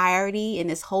its entirety, in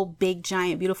this whole big,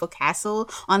 giant, beautiful castle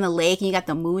on the lake, and you got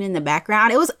the moon in the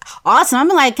background. It was awesome. I'm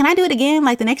like, can I do it again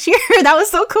like the next year? That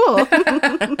was so cool.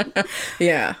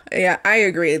 Yeah, I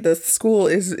agree. The school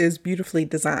is beautifully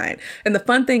designed. And the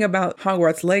fun thing about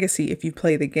Hogwarts Legacy, if you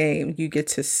play the game, you get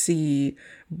to see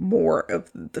more of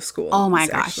the school. Oh my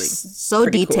gosh, so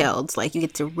detailed. Cool. Like, you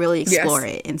get to really explore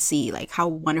it and see like how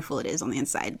wonderful it is on the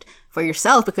inside for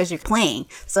yourself because you're playing.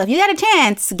 So if you got a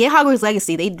chance, get Hogwarts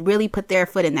Legacy. They really put their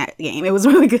foot in that game. It was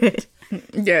really good.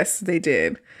 Yes, they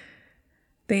did.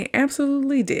 They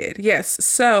absolutely did. Yes.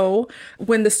 So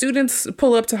when the students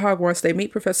pull up to Hogwarts, they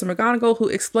meet Professor McGonagall, who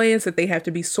explains that they have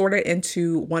to be sorted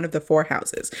into one of the 4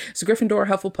 houses. So Gryffindor,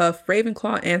 Hufflepuff,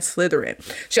 Ravenclaw, and Slytherin.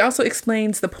 She also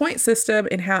explains the point system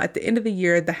and how at the end of the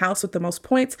year, the house with the most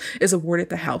points is awarded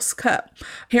the House Cup.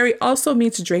 Harry also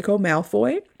meets Draco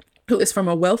Malfoy, who is from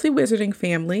a wealthy wizarding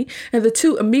family, and the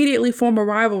two immediately form a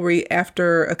rivalry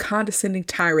after a condescending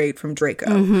tirade from Draco.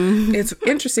 It's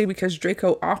interesting because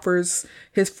Draco offers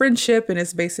his friendship and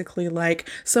is basically like,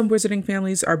 some wizarding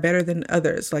families are better than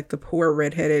others, like the poor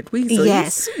redheaded Weasleys.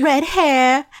 Yes, red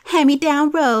hair,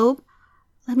 hand-me-down robe.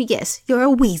 Let me guess, you're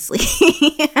a Weasley.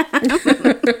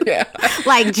 Yeah.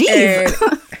 Like, geez.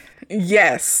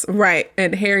 Yes, right.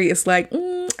 And Harry is like,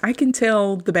 I can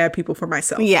tell the bad people for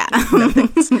myself. Yeah.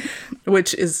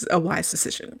 Which is a wise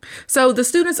decision. So the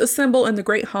students assemble in the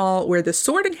Great Hall where the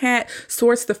Sorting Hat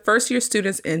sorts the first year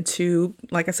students into,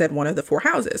 like I said, one of the 4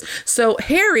 houses. So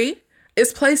Harry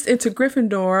is placed into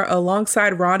Gryffindor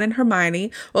alongside Ron and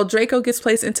Hermione, while Draco gets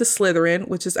placed into Slytherin,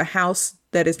 which is a house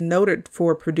that is noted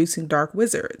for producing dark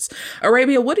wizards.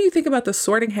 Arabia, what do you think about the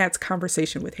Sorting Hat's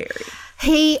conversation with Harry?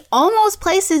 He almost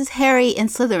places Harry in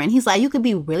Slytherin. He's like, you could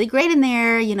be really great in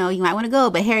there. You know, you might want to go.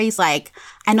 But Harry's like,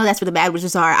 I know that's where the bad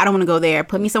wizards are. I don't want to go there.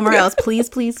 Put me somewhere else. Please,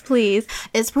 please, please.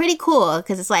 It's pretty cool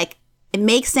because it's like, it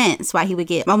makes sense why he would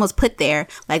get almost put there,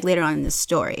 like later on in the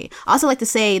story. I also like to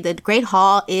say the Great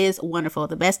Hall is wonderful.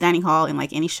 The best dining hall in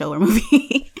like any show or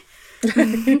movie.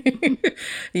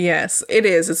 Yes, it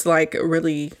is. It's like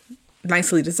really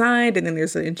nicely designed. And then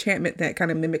there's an enchantment that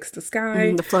kind of mimics the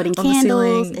sky. The floating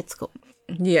candles. It's cool.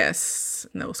 Yes,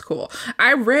 that was cool.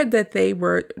 I read that they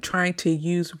were trying to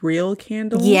use real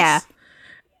candles. Yeah.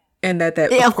 And that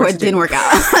of course, didn't work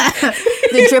out.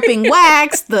 The dripping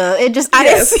wax, I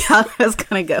didn't see how that was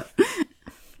going to go.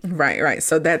 Right.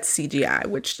 So that's CGI,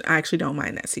 which I actually don't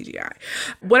mind that CGI.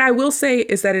 What I will say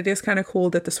is that it is kind of cool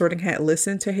that the Sorting Hat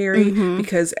listened to Harry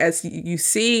because as you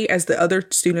see, as the other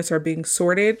students are being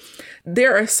sorted,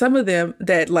 there are some of them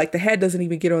that like the hat doesn't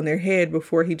even get on their head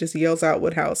before he just yells out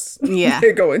what house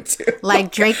they're going to.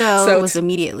 Like Draco was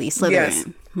immediately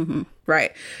Slytherin. Yes.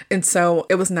 Right. And so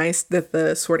it was nice that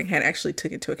the Sorting Hat actually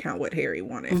took into account what Harry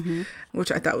wanted,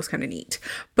 which I thought was kind of neat.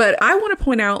 But I want to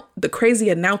point out the crazy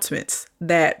announcements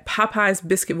that Popeye's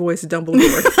biscuit voice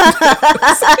Dumbledore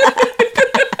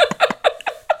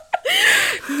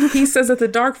He says that the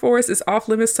Dark Forest is off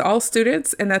limits to all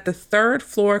students and that the 3rd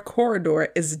floor corridor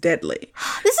is deadly.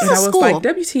 This is and a I was school. like,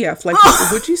 WTF?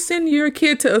 Like, would you send your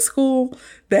kid to a school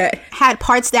that had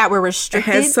parts that were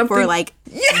restricted for like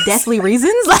deathly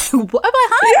reasons? Like, what?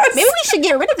 Yes. Maybe we should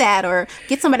get rid of that or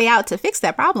get somebody out to fix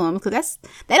that problem because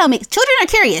that don't make children are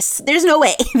curious. There's no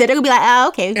way that they're gonna be like, oh,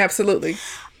 okay, absolutely.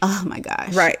 Oh my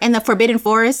gosh, right. And the Forbidden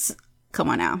Forest. Come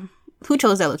on now, who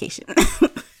chose that location?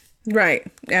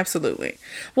 Right. Absolutely.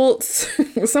 Well,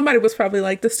 somebody was probably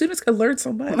like, the students could learn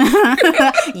so much.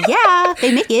 Yeah,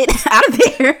 they make it out of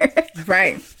there.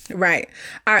 Right.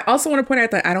 I also want to point out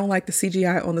that I don't like the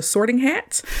CGI on the Sorting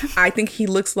Hat. I think he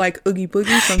looks like Oogie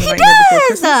Boogie from The Nightmare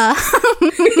Before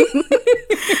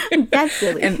Christmas. That's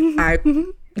silly. And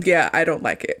I don't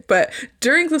like it. But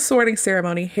during the sorting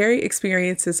ceremony, Harry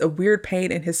experiences a weird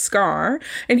pain in his scar,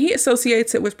 and he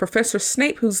associates it with Professor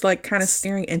Snape, who's like kind of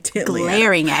staring intently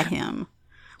glaring at him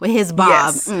with his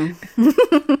bob.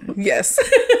 Yes.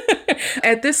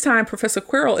 At this time, Professor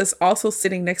Quirrell is also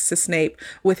sitting next to Snape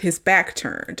with his back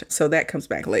turned. So that comes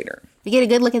back later. We get a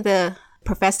good look at the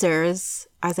professors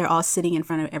as they're all sitting in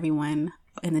front of everyone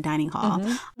in the dining hall.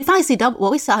 We finally see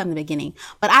we saw him in the beginning,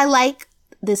 but I like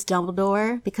this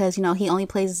Dumbledore because, you know, he only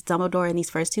plays Dumbledore in these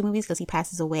first 2 movies because he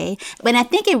passes away. But I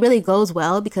think it really goes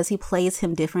well because he plays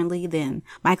him differently than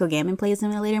Michael Gambon plays him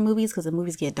in the later movies because the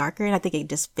movies get darker and I think it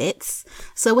just fits.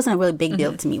 So it wasn't a really big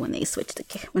deal to me when they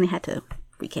when they had to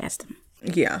recast him.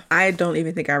 Yeah, I don't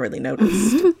even think I really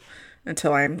noticed.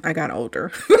 until I got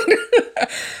older.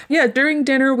 Yeah, during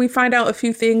dinner, we find out a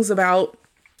few things about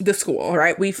the school,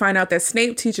 right? We find out that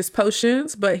Snape teaches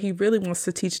potions, but he really wants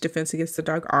to teach defense against the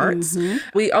dark arts.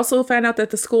 We also find out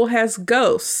that the school has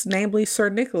ghosts, namely Sir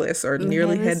Nicholas or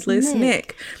nearly headless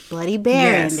Nick. Bloody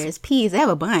Baron, there's Peas. They have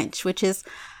a bunch, which is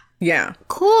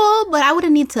cool, but I would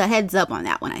have needed a heads up on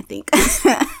that one, I think.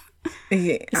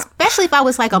 Yeah. Especially if I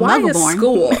was like a muggle-born.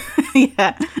 School?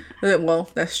 Yeah. Well,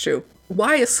 that's true.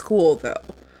 Why a school, though?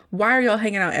 Why are y'all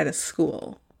hanging out at a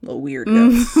school? Little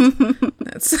weirdos.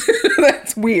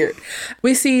 That's weird.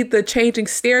 We see the changing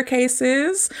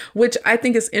staircases, which I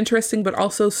think is interesting, but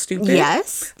also stupid.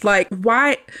 Yes. Like,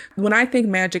 why? When I think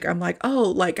magic, I'm like, oh,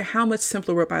 like, how much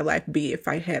simpler would my life be if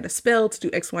I had a spell to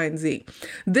do X, Y, and Z?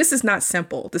 This is not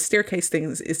simple. The staircase thing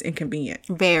is inconvenient.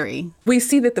 Very. We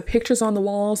see that the pictures on the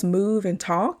walls move and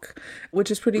talk,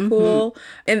 which is pretty cool.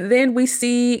 And then we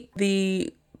see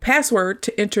the password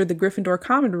to enter the Gryffindor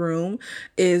common room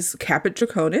is Caput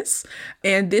Draconis,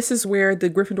 and this is where the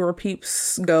Gryffindor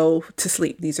peeps go to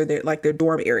sleep. These are their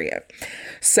dorm area.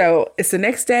 So it's the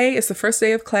next day, it's the first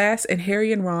day of class, and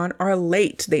Harry and Ron are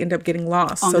late. They end up getting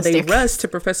lost, so they rush to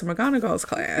Professor McGonagall's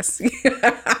class.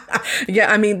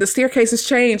 Yeah, I mean, the staircase has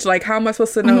changed. Like, how am I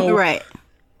supposed to know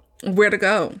where to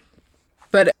go?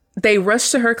 But they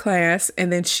rush to her class,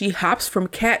 and then she hops from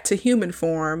cat to human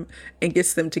form and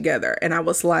gets them together. And I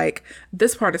was like,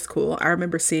 this part is cool. I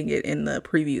remember seeing it in the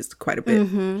previews quite a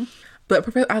bit.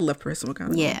 But I love Professor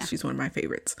McGonagall. Yeah. She's one of my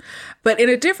favorites. But in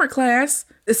a different class,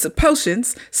 it's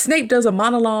potions. Snape does a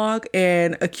monologue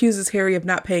and accuses Harry of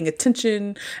not paying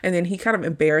attention. And then he kind of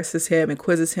embarrasses him and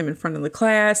quizzes him in front of the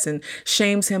class and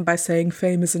shames him by saying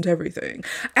fame isn't everything.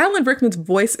 Alan Rickman's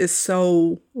voice is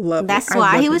so lovely. That's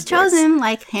why he was chosen.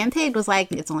 Like, handpicked was like,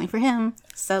 it's only for him.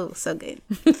 So good.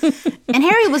 And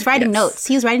Harry was writing notes.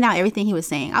 He was writing down everything he was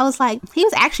saying. I was like, he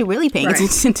was actually really paying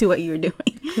attention to what you were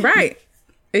doing. Right.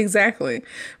 Exactly.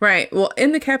 Right. Well,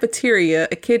 in the cafeteria,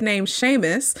 a kid named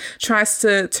Seamus tries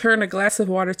to turn a glass of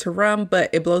water to rum, but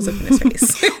it blows up in his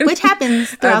face. Which happens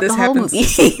throughout the whole movie.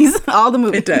 All the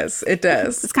movies. It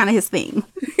does. It's kind of his thing.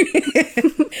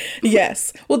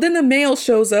 Yes. Well, then the mail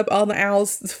shows up. All the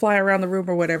owls fly around the room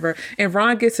or whatever. And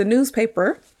Ron gets a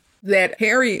newspaper that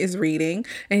Harry is reading,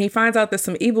 and he finds out that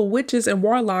some evil witches and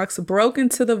warlocks broke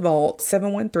into the vault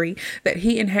 713 that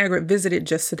he and Hagrid visited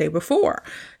just the day before.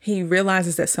 He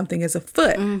realizes that something is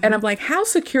afoot. And I'm like, how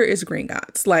secure is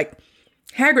Gringotts? Like,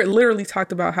 Hagrid literally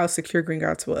talked about how secure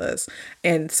Gringotts was,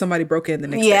 and somebody broke in the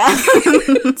next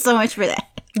day. So much for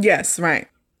that. Yes, right.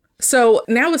 So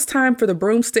now it's time for the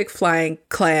broomstick flying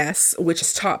class, which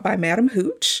is taught by Madam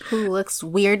Hooch. Who looks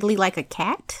weirdly like a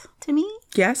cat to me.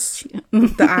 Yes.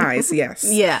 The eyes, yes.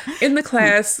 Yeah. In the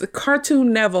class,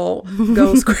 cartoon Neville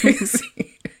goes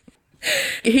crazy.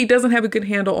 He doesn't have a good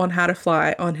handle on how to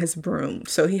fly on his broom.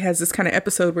 So he has this kind of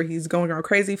episode where he's going all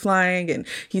crazy flying and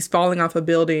he's falling off of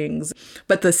buildings.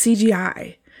 But the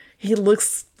CGI, he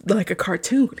looks like a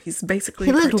cartoon. He's basically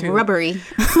a cartoon. He looked rubbery.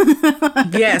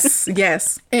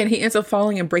 Yes. And he ends up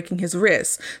falling and breaking his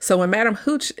wrist. So when Madam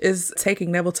Hooch is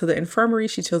taking Neville to the infirmary,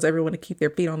 she tells everyone to keep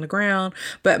their feet on the ground.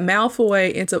 But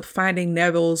Malfoy ends up finding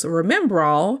Neville's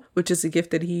Remembrall, which is a gift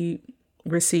that he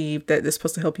received that is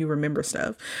supposed to help you remember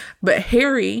stuff. But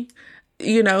Harry,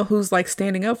 you know, who's like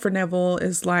standing up for Neville,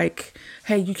 is like,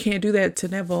 hey, you can't do that to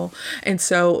Neville. And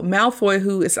so Malfoy,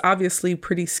 who is obviously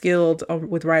pretty skilled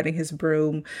with riding his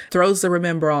broom, throws the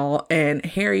Remembrall, and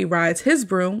Harry rides his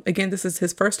broom. Again, this is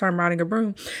his first time riding a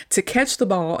broom, to catch the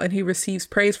ball, and he receives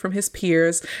praise from his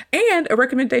peers and a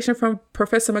recommendation from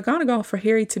Professor McGonagall for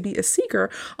Harry to be a seeker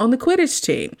on the Quidditch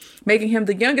team, making him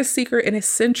the youngest seeker in his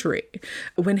century.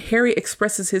 When Harry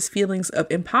expresses his feelings of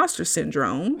imposter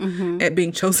syndrome at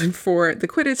being chosen for the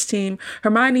Quidditch team,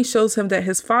 Hermione shows him that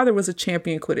his father was a champion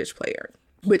Quidditch player,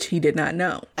 which he did not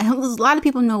know. A lot of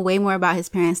people know way more about his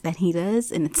parents than he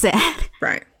does, and it's sad.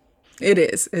 Right. It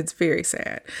is. It's very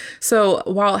sad. So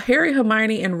while Harry,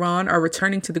 Hermione, and Ron are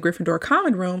returning to the Gryffindor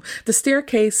common room, the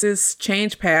staircases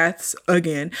change paths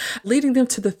again, leading them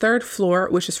to the third floor,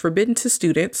 which is forbidden to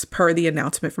students per the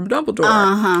announcement from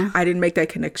Dumbledore. I didn't make that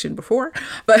connection before,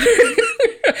 but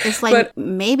it's like,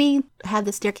 maybe have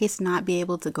the staircase not be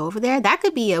able to go over there. That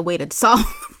could be a way to solve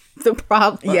the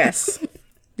problem.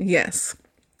 Yes.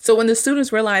 So when the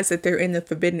students realize that they're in the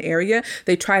forbidden area,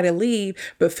 they try to leave,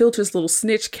 but Filch's little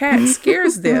snitch cat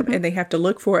scares them, and they have to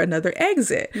look for another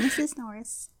exit. Mrs.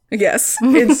 Norris. Yes.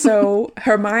 And so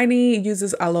Hermione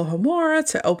uses Alohomora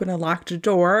to open a locked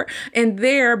door. And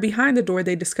there, behind the door,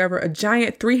 they discover a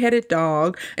giant 3-headed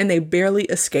dog and they barely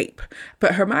escape.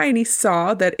 But Hermione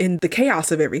saw that in the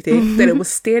chaos of everything, that it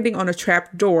was standing on a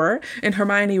trapped door. And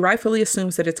Hermione rightfully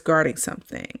assumes that it's guarding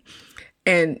something.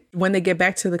 And when they get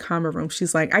back to the common room,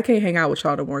 she's like, I can't hang out with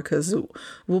y'all no more because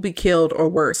we'll be killed or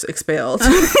worse, expelled.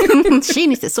 She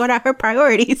needs to sort out her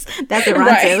priorities. That's what Ron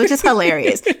said, which is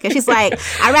hilarious. Because she's like,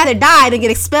 I'd rather die than get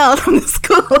expelled from the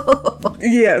school.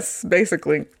 Yes,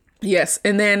 basically. Yes.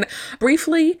 And then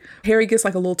briefly, Harry gets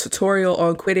like a little tutorial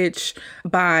on Quidditch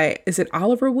by, is it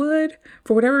Oliver Wood?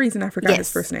 For whatever reason, I forgot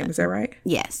his first name. Is that right?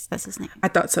 Yes, that's his name. I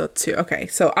thought so too. Okay.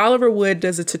 So Oliver Wood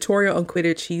does a tutorial on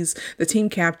Quidditch. He's the team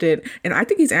captain. And I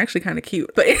think he's actually kind of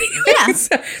cute. But anyways,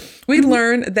 we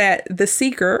learn that the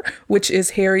Seeker, which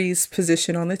is Harry's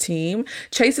position on the team,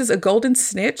 chases a golden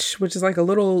snitch, which is like a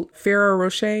little Ferrero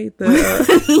Rocher.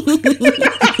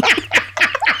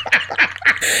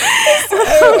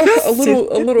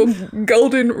 A little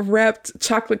golden wrapped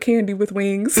chocolate candy with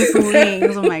wings.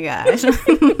 Wings, oh my gosh.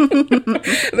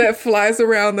 That flies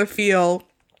around the field.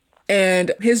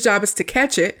 And his job is to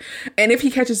catch it. And if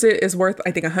he catches it, it's worth,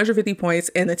 I think, 150 points.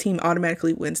 And the team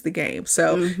automatically wins the game.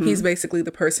 So he's basically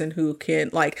the person who can,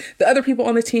 like, the other people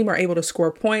on the team are able to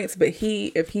score points. But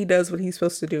if he does what he's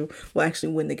supposed to do, will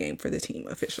actually win the game for the team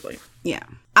officially. Yeah.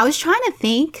 I was trying to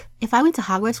think, if I went to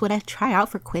Hogwarts, would I try out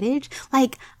for Quidditch?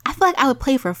 Like, I feel like I would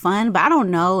play for fun, but I don't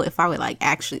know if I would, like,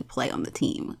 actually play on the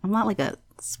team. I'm not, like, a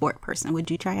sport person. Would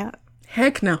you try out?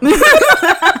 Heck no.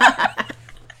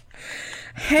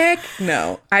 Heck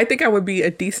no. I think I would be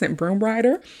a decent broom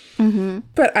rider,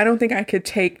 but I don't think I could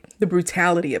take the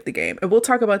brutality of the game. And we'll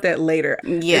talk about that later.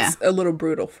 Yeah. It's a little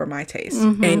brutal for my taste.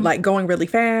 And like going really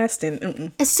fast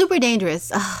and It's super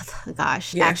dangerous. Oh,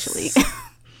 gosh, actually.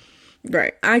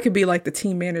 Right. I could be like the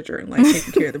team manager and like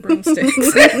taking care of the broomsticks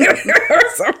or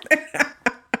something.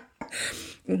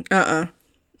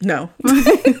 No.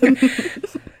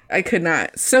 I could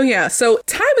not. So yeah. So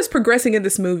time is progressing in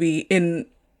this movie in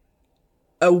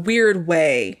a weird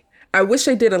way. I wish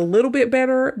they did a little bit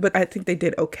better, but I think they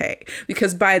did okay.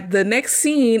 Because by the next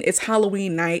scene, it's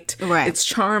Halloween night. Right. It's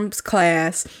Charms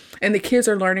class. And the kids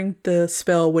are learning the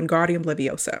spell Wingardium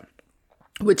Leviosa,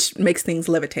 which makes things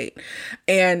levitate.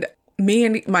 And me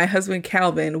and my husband,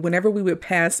 Calvin, whenever we would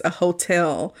pass a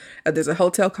hotel, there's a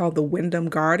hotel called the Wyndham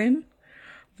Garden,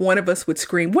 one of us would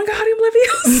scream, Wingardium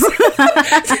Leviosa!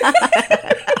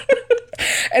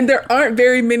 And there aren't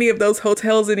very many of those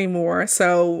hotels anymore.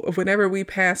 So whenever we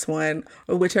pass one,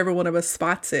 or whichever one of us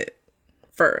spots it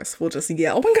first, we'll just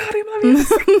yell, Wingardium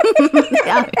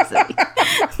Leviosa!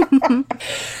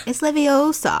 It's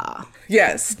Leviosa.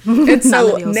 Yes. And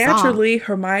so naturally,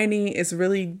 Hermione is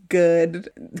really good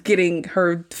getting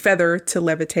her feather to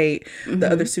levitate.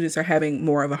 The other students are having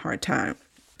more of a hard time.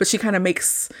 But she kind of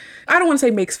makes, I don't want to say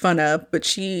makes fun of, but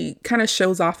she kind of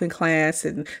shows off in class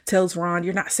and tells Ron,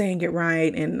 you're not saying it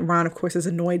right. And Ron, of course, is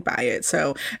annoyed by it.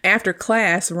 So after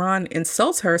class, Ron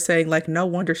insults her, saying, like, no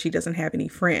wonder she doesn't have any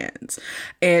friends.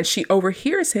 And she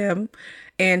overhears him.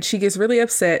 And she gets really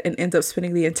upset and ends up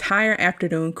spending the entire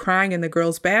afternoon crying in the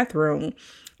girls' bathroom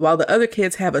while the other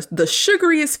kids have the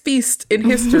sugariest feast in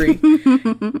history.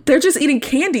 They're just eating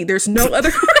candy. There's no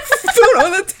other food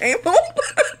on the table.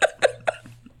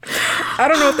 I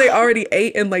don't know if they already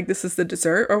ate and like this is the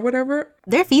dessert or whatever.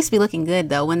 Their feast be looking good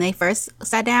though. When they first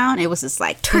sat down, it was just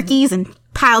like turkeys and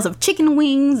piles of chicken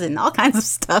wings and all kinds of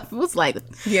stuff. It was like,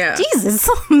 yeah, Jesus.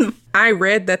 I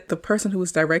read that the person who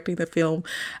was directing the film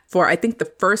for, I think,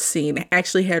 the first scene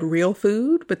actually had real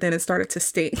food, but then it started to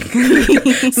stink.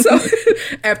 So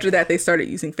after that, they started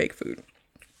using fake food.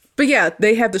 But yeah,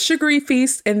 they have the sugary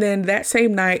feast. And then that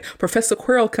same night, Professor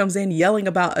Quirrell comes in yelling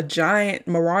about a giant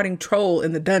marauding troll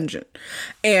in the dungeon.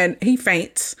 And he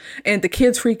faints and the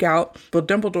kids freak out. But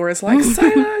Dumbledore is like,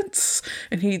 silence.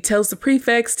 And he tells the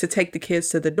prefects to take the kids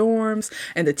to the dorms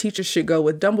and the teachers should go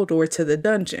with Dumbledore to the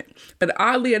dungeon. But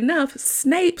oddly enough,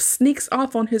 Snape sneaks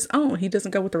off on his own. He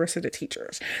doesn't go with the rest of the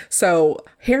teachers. So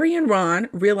Harry and Ron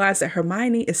realize that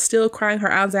Hermione is still crying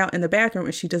her eyes out in the bathroom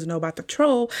and she doesn't know about the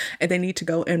troll and they need to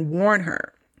go and warn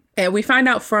her. And we find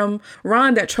out from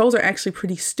Ron that trolls are actually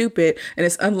pretty stupid and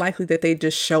it's unlikely that they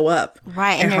just show up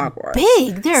and they're Hogwarts.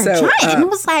 Big. They're giant. And it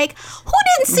was like, who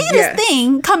didn't see this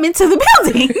thing come into the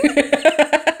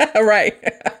building? Right.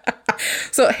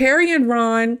 So Harry and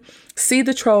Ron see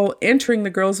the troll entering the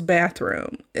girls'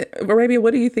 bathroom. Arabia,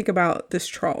 what do you think about this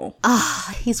troll?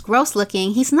 He's gross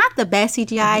looking. He's not the best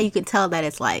CGI. You can tell that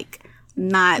it's like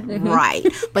not right.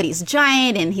 But he's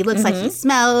giant and he looks like he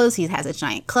smells. He has a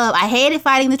giant club. I hated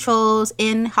fighting the trolls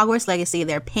in Hogwarts Legacy.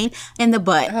 They're pain in the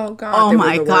butt. Oh, God. Oh,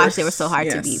 my the gosh. worst. They were so hard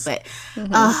to beat. But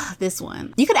this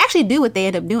one. You could actually do what they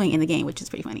end up doing in the game, which is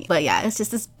pretty funny. But yeah, it's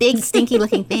just this big, stinky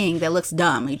looking thing that looks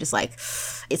dumb. You're just like,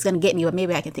 it's going to get me, but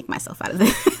maybe I can think myself out of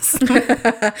this.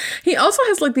 He also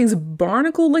has like these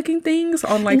barnacle looking things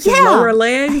on like his lower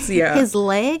legs. Yeah. His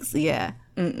legs? Yeah.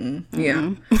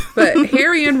 Yeah. But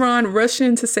Harry and Ron rush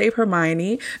in to save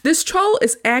Hermione. This troll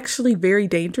is actually very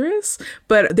dangerous,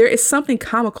 but there is something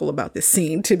comical about this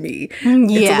scene to me.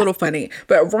 It's a little funny.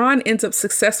 But Ron ends up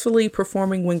successfully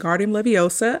performing Wingardium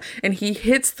Leviosa, and he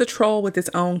hits the troll with his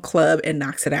own club and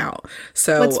knocks it out.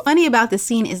 So what's funny about this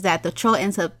scene is that the troll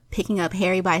ends up picking up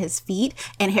Harry by his feet,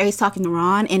 and Harry's talking to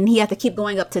Ron, and he had to keep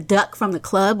going up to duck from the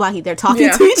club while they're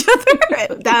talking to each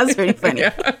other. That was pretty funny.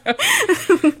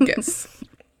 Yes.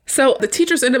 So the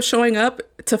teachers end up showing up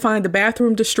to find the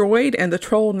bathroom destroyed and the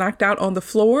troll knocked out on the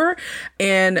floor.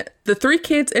 And the three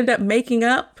kids end up making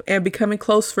up and becoming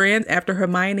close friends after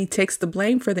Hermione takes the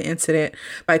blame for the incident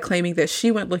by claiming that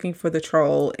she went looking for the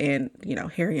troll and, you know,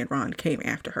 Harry and Ron came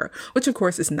after her, which of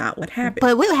course is not what happened.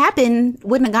 But what happened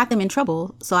wouldn't have got them in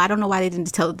trouble. So I don't know why they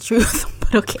didn't tell the truth,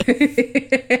 but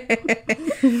okay.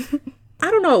 I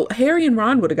don't know. Harry and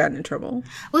Ron would have gotten in trouble.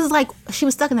 It was like she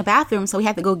was stuck in the bathroom, so we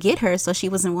had to go get her so she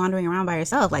wasn't wandering around by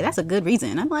herself. Like, that's a good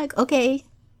reason. I'm like, okay,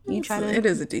 you try to... It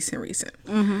is a decent reason.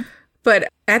 But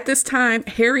at this time,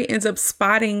 Harry ends up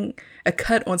spotting a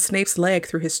cut on Snape's leg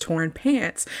through his torn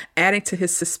pants, adding to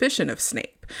his suspicion of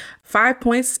Snape. 5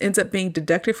 points ends up being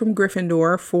deducted from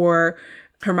Gryffindor for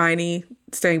Hermione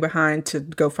staying behind to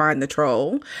go find the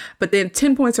troll. But then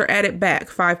 10 points are added back,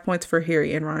 5 points for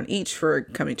Harry and Ron each for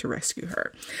coming to rescue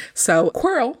her. So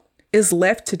Quirrell is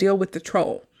left to deal with the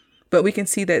troll. But we can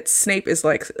see that Snape is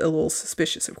like a little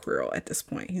suspicious of Quirrell at this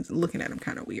point. He's looking at him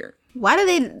kind of weird. Why did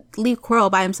they leave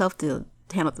Quirrell by himself to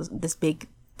handle this big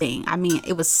thing? I mean,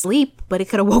 it was sleep, but it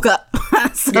could have woke up.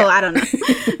 So I don't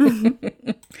know.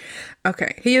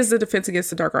 Okay, he is the Defense Against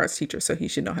the Dark Arts teacher, so he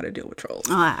should know how to deal with trolls.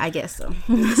 I guess so.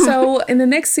 So in the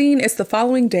next scene, it's the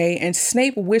following day, and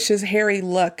Snape wishes Harry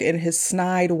luck in his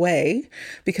snide way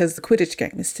because the Quidditch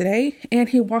game is today, and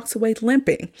he walks away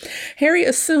limping. Harry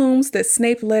assumes that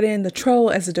Snape let in the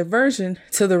troll as a diversion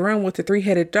to the room with the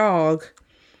three-headed dog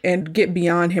and get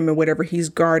beyond him and whatever he's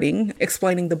guarding,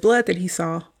 explaining the blood that he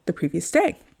saw the previous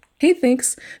day. He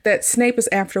thinks that Snape is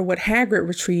after what Hagrid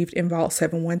retrieved in Vault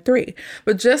 713.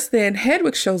 But just then,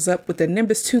 Hedwig shows up with the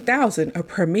Nimbus 2000, a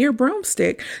premier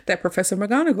broomstick that Professor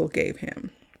McGonagall gave him.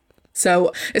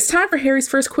 So it's time for Harry's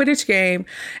first Quidditch game,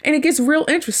 and it gets real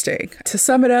interesting. To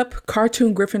sum it up,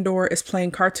 Cartoon Gryffindor is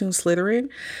playing Cartoon Slytherin,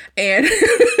 and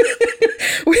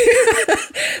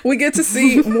we get to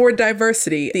see more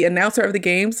diversity. The announcer of the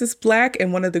games is black,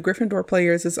 and one of the Gryffindor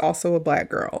players is also a black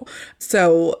girl.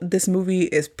 So this movie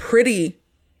is pretty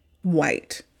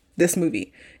white, this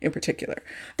movie in particular.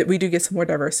 That we do get some more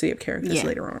diversity of characters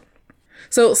later on.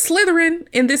 So Slytherin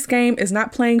in this game is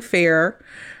not playing fair.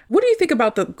 What do you think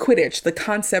about the Quidditch, the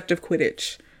concept of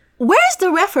Quidditch? Where's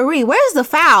the referee? Where's the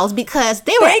fouls? Because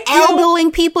they were elbowing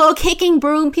people, kicking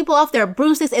people off their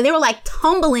broomsticks, and they were like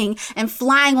tumbling and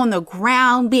flying on the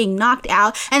ground, being knocked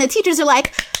out. And the teachers are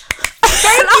like,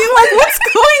 and I'm like, what's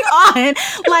going on?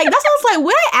 Like, that's why I was like,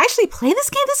 would I actually play this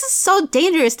game? This is so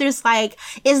dangerous. There's like,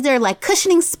 is there like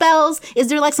cushioning spells? Is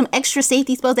there like some extra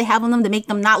safety spells they have on them to make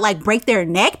them not like break their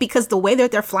neck because the way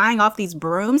that they're flying off these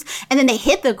brooms and then they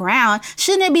hit the ground?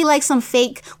 Shouldn't there be like some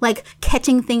fake like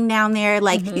catching thing down there?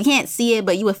 Like you can't see it,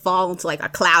 but you would fall into like a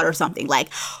cloud or something.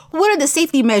 Like, what are the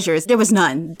safety measures? There was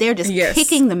none. They're just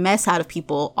kicking the mess out of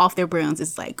people off their brooms.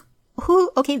 It's like,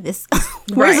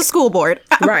 where's the school board?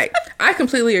 Right. I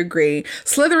completely agree.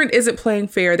 Slytherin isn't playing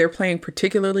fair. They're playing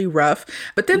particularly rough.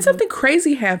 But then something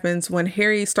crazy happens when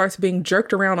Harry starts being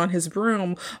jerked around on his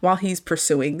broom while he's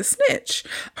pursuing the snitch.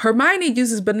 Hermione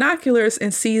uses binoculars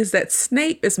and sees that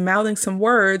Snape is mouthing some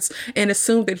words and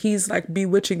assumes that he's like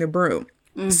bewitching the broom.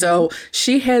 So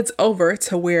she heads over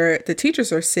to where the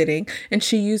teachers are sitting and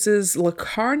she uses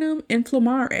Lacarnum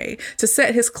Inflammare to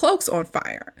set his cloaks on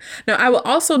fire. Now, I will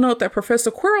also note that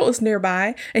Professor Quirrell is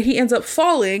nearby and he ends up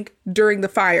falling during the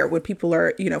fire when people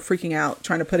are, freaking out,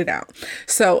 trying to put it out.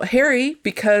 So Harry,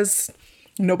 because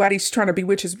nobody's trying to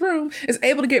bewitch his broom, is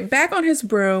able to get back on his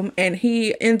broom, and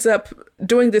he ends up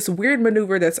doing this weird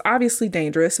maneuver that's obviously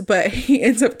dangerous, but he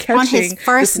ends up catching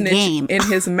the snitch in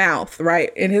his mouth,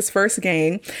 right? In his first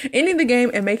game, ending the game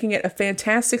and making it a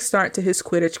fantastic start to his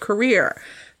Quidditch career.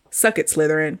 Suck it,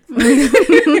 Slytherin.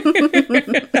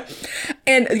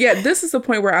 And yeah, this is the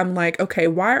point where I'm like, okay,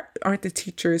 why aren't the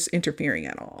teachers interfering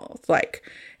at all? Like,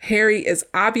 Harry is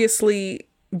obviously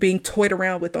being toyed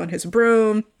around with on his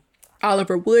broom.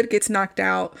 Oliver Wood gets knocked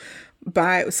out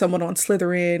by someone on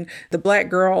Slytherin. The black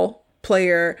girl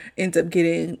player ends up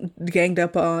getting ganged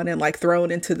up on and like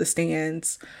thrown into the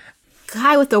stands.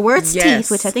 Guy with the worst Yes.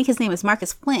 teeth, which I think his name is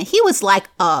Marcus Flint. He was like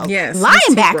a Yes, his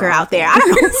linebacker teeth were out there. I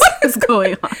don't know what was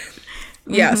going on.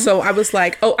 Yeah, so I was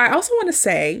like, oh, I also want to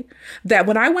say that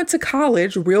when I went to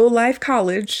college, real life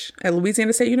college at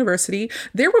Louisiana State University,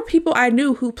 there were people I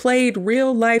knew who played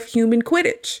real life human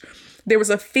Quidditch. There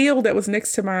was a field that was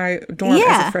next to my dorm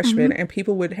as a freshman, and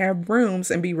people would have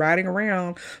brooms and be riding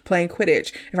around playing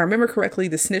Quidditch. If I remember correctly,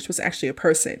 the snitch was actually a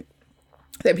person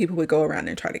that people would go around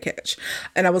and try to catch.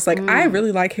 And I was like, I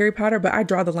really like Harry Potter, but I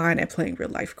draw the line at playing real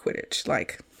life Quidditch.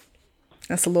 Like,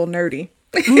 that's a little nerdy.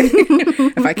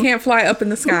 If I can't fly up in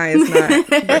the sky, it's not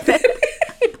worth it.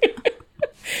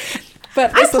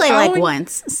 But I play like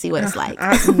once, see what it's like.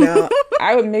 No,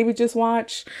 I would maybe just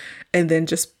watch and then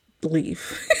just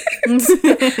leave.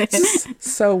 It's just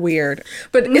so weird.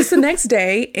 But it's the next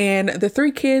day, and the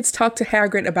three kids talk to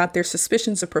Hagrid about their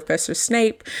suspicions of Professor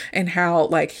Snape and how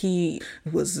like he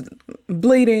was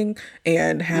bleeding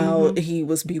and how he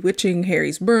was bewitching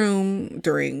Harry's broom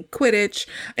during Quidditch.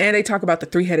 And they talk about the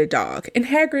three-headed dog. And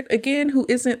Hagrid, again, who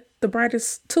isn't the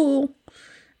brightest tool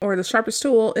or the sharpest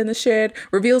tool in the shed,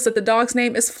 reveals that the dog's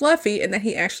name is Fluffy and that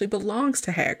he actually belongs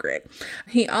to Hagrid.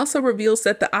 He also reveals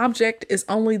that the object is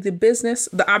only the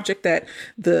object that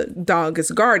the dog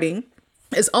is guarding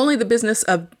is only the business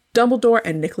of Dumbledore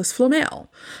and Nicholas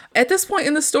Flamel. At this point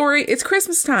in the story, it's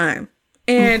Christmas time.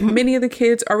 And many of the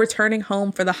kids are returning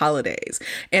home for the holidays.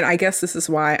 And I guess this is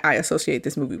why I associate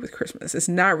this movie with Christmas. It's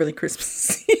not really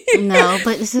Christmas. No,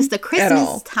 but it's just the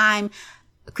Christmas time.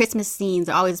 Christmas scenes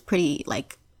are always pretty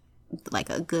like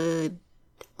a good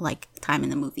like time in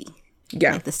the movie.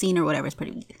 Yeah, like the scene or whatever is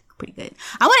pretty good.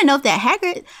 I want to know if that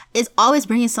Hagrid is always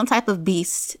bringing some type of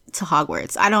beast to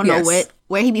Hogwarts. I don't know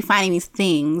where he be finding these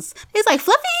things. He's like,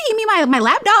 Fluffy, you mean my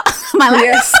lap dog? My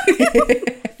lap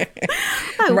dog?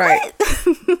 Like, right.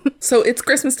 So it's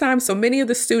Christmas time. So many of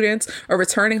the students are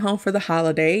returning home for the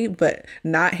holiday, but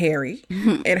not Harry.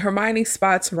 And Hermione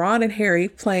spots Ron and Harry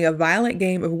playing a violent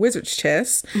game of wizard's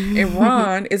chess. And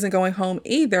Ron isn't going home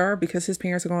either because his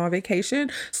parents are going on vacation.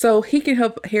 So he can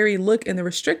help Harry look in the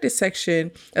restricted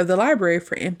section of the library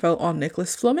for info on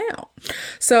Nicholas Flamel.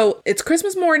 So it's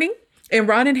Christmas morning. And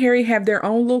Ron and Harry have their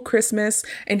own little Christmas,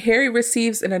 and Harry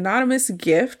receives an anonymous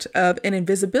gift of an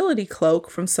invisibility cloak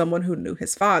from someone who knew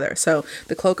his father. So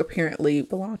the cloak apparently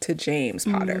belonged to James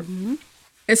Potter.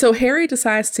 And so Harry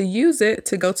decides to use it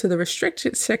to go to the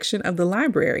restricted section of the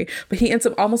library, but he ends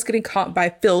up almost getting caught by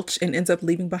Filch and ends up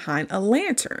leaving behind a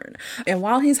lantern. And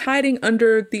while he's hiding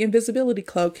under the invisibility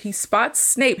cloak, he spots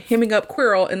Snape hemming up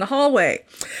Quirrell in the hallway.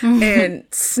 And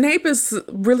Snape is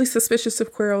really suspicious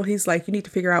of Quirrell. He's like, you need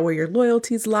to figure out where your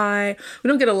loyalties lie. We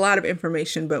don't get a lot of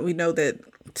information, but we know that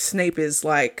Snape is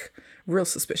like real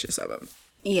suspicious of him.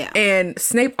 Yeah. And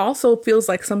Snape also feels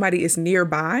like somebody is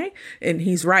nearby, and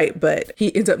he's right, but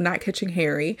he ends up not catching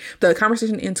Harry. The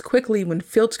conversation ends quickly when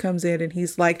Filch comes in and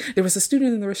he's like, there was a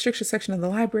student in the restricted section of the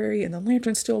library and the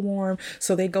lantern's still warm.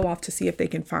 So they go off to see if they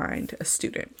can find a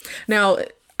student. Now,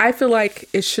 I feel like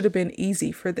it should have been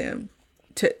easy for them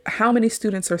to, how many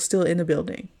students are still in the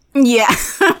building? Yeah.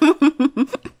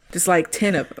 Just like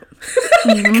 10 of them.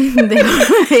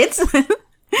 It's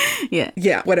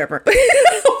Yeah, whatever.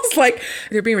 I was like,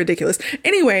 they're being ridiculous.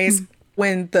 Anyways,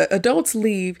 when the adults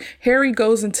leave, Harry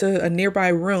goes into a nearby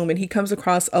room and he comes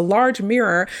across a large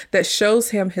mirror that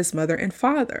shows him his mother and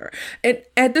father. And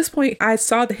at this point, I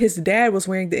saw that his dad was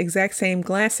wearing the exact same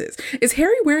glasses. Is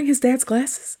Harry wearing his dad's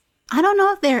glasses? I don't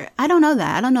know that. I don't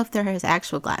know if they're his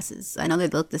actual glasses. I know they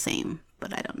look the same,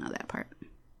 but I don't know that part.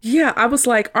 Yeah, I was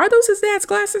like, are those his dad's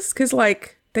glasses? Because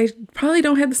like, they probably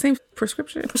don't have the same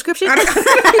prescription. I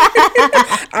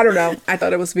don't know. I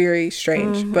thought it was very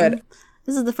strange, but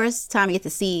this is the first time we get to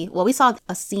see. Well, we saw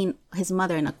a scene, his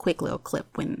mother, in a quick little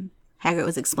clip when Hagrid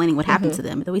was explaining what happened to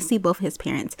them. But we see both his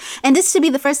parents, and this should be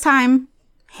the first time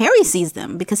Harry sees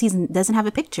them because he doesn't have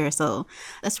a picture. So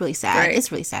that's really sad. Right.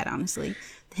 It's really sad, honestly.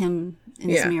 Him in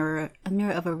this mirror, a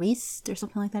mirror of Ariste or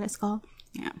something like that. It's called.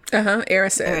 Yeah.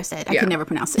 Erised. I can never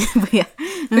pronounce it, but yeah.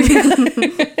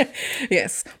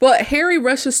 Yes. Well, Harry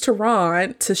rushes to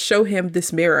Ron to show him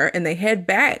this mirror and they head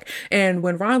back. And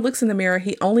when Ron looks in the mirror,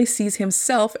 he only sees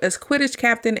himself as Quidditch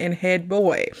captain and head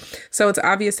boy. So it's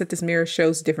obvious that this mirror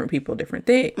shows different people different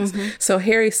things. So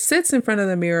Harry sits in front of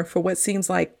the mirror for what seems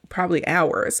like probably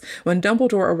hours, when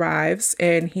Dumbledore arrives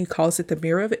and he calls it the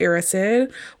Mirror of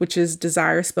Erised, which is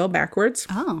desire spelled backwards.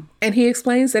 Oh. And he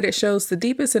explains that it shows the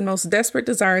deepest and most desperate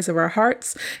desires of our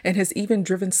hearts and has even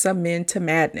driven some men to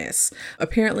madness.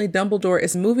 Apparently, Dumbledore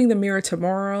is moving the mirror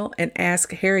tomorrow and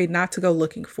asks Harry not to go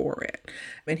looking for it.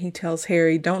 And he tells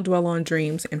Harry, don't dwell on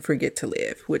dreams and forget to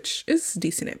live, which is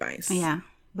decent advice. Yeah.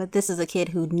 But this is a kid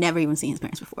who'd never even seen his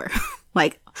parents before.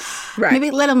 Like, right.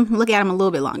 Maybe let him look at him a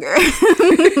little bit longer.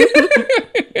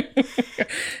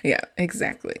 Yeah,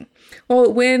 exactly.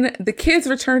 Well, when the kids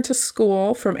return to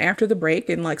school from after the break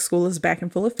and like school is back in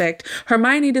full effect,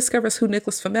 Hermione discovers who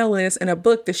Nicholas Flamel is in a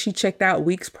book that she checked out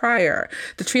weeks prior.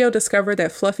 The trio discover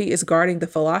that Fluffy is guarding the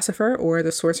Philosopher, or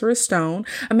the Sorcerer's Stone,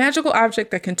 a magical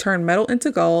object that can turn metal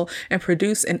into gold and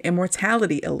produce an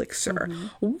immortality elixir.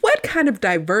 What kind of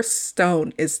diverse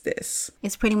stone is this?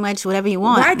 It's pretty much whatever you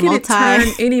want. Why can it turn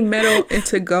any metal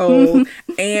into gold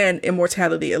and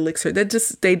immortality elixir?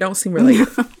 They don't seem related.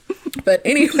 But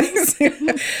anyways,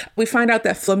 we find out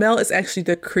that Flamel is actually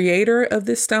the creator of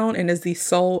this stone and is the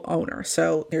sole owner.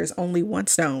 So there's only one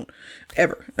stone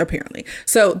ever, apparently.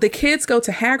 So the kids go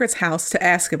to Hagrid's house to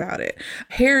ask about it.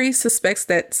 Harry suspects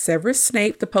that Severus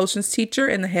Snape, the potions teacher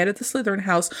and the head of the Slytherin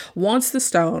house, wants the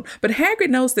stone, but Hagrid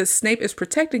knows that Snape is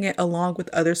protecting it along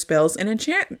with other spells and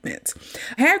enchantments.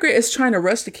 Hagrid is trying to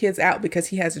rush the kids out because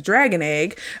he has a dragon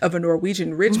egg of a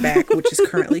Norwegian ridgeback, which is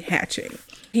currently hatching.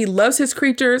 He loves his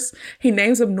creatures. He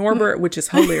names him Norbert, which is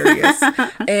hilarious.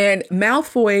 And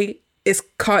Malfoy is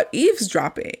caught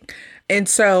eavesdropping. And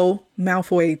so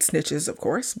Malfoy snitches, of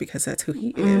course, because that's who he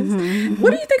is.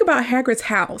 What do you think about Hagrid's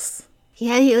house?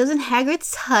 Yeah, he lives in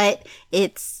Hagrid's hut.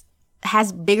 It's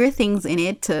has bigger things in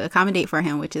it to accommodate for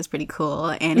him, which is pretty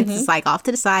cool. And it's just like off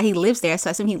to the side. He lives there. So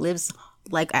I assume he lives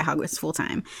like at Hogwarts full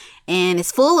time. And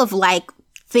it's full of like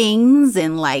things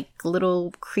and like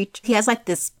little creatures. He has like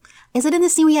this. Is it in the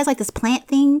scene where he has like this plant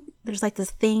thing? There's like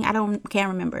this thing. Can't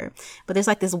remember. But there's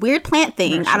like this weird plant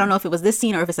thing. Sure. I don't know if it was this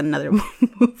scene or if it's another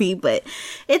movie. But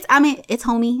it's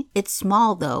homey. It's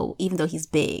small though, even though he's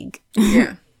big.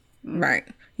 Yeah. Right.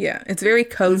 Yeah. It's very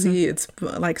cozy. It's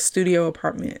like studio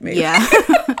apartment. Maybe. Yeah.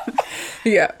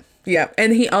 Yeah. Yeah.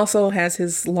 And he also has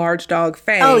his large dog,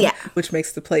 Fang, which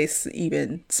makes the place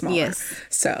even smaller. Yes.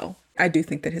 So I do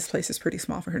think that his place is pretty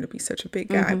small for him to be such a big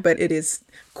guy. But it is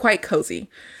quite cozy.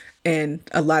 And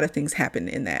a lot of things happen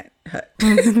in that hut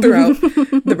throughout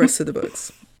the rest of the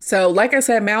books. So like I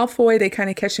said, Malfoy, they kind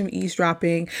of catch him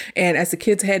eavesdropping. And as the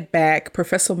kids head back,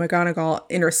 Professor McGonagall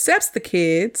intercepts the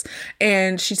kids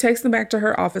and she takes them back to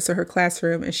her office or her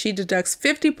classroom. And she deducts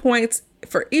 50 points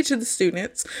for each of the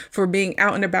students for being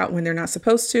out and about when they're not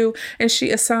supposed to. And she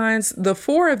assigns the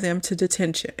 4 of them to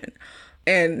detention.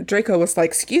 And Draco was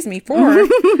like, excuse me, 4?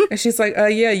 And she's like,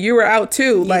 yeah, you were out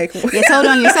too. Like, you told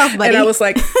on yourself, buddy. And I was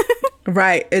like,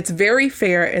 right. It's very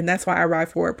fair. And that's why I ride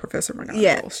for Professor McGonagall.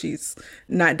 Yeah. She's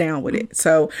not down with it.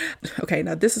 So, okay,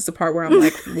 now this is the part where I'm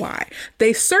like, why?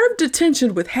 They served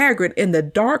detention with Hagrid in the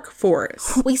dark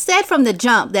forest. We said from the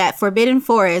jump that Forbidden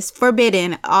Forest,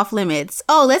 forbidden, off limits.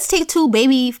 Oh, let's take 2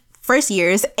 baby first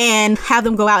years and have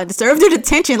them go out and serve their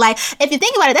detention. Like, if you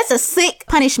think about it, that's a sick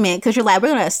punishment because you're like, we're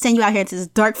going to send you out here into this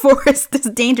dark forest, this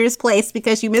dangerous place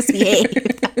because you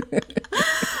misbehaved.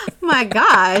 My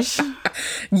gosh.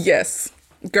 Yes.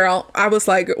 Girl, I was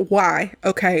like, why?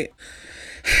 Okay.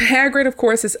 Hagrid, of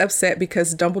course, is upset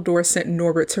because Dumbledore sent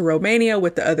Norbert to Romania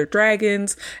with the other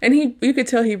dragons. And you could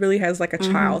tell he really has like a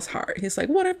child's heart. He's like,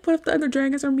 what if the other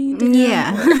dragons are mean to him?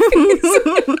 Yeah.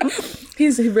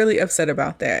 He's really upset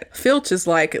about that. Filch is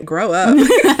like, grow up.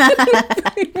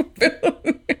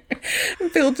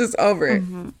 Filch is over it.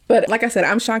 But like I said,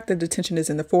 I'm shocked that detention is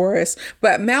in the forest.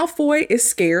 But Malfoy is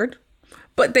scared.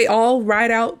 But they all ride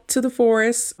out to the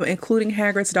forest, including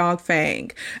Hagrid's dog,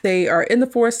 Fang. They are in the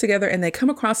forest together and they come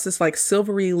across this like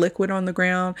silvery liquid on the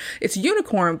ground. It's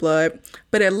unicorn blood,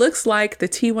 but it looks like the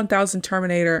T-1000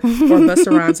 Terminator or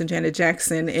Busta Rhymes and Janet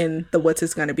Jackson in the What's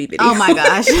It's Gonna Be video. Oh my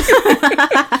gosh.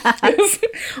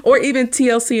 Or even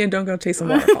TLC and Don't Go Chasing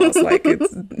Waterfalls. Like it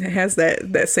has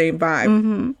that same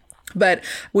vibe. But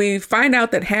we find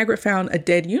out that Hagrid found a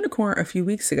dead unicorn a few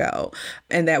weeks ago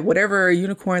and that whatever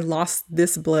unicorn lost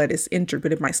this blood is injured,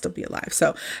 but it might still be alive.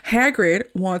 So Hagrid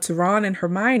wants Ron and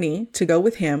Hermione to go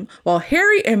with him while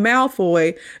Harry and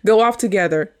Malfoy go off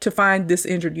together to find this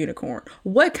injured unicorn.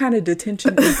 What kind of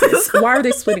detention is this? Why are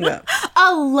they splitting up?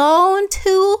 Alone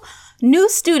 2 new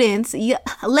students,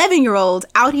 11-year-olds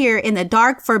out here in the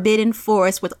dark, forbidden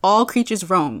forest with all creatures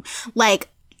roam. Like,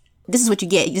 this is what you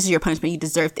get. This is your punishment. You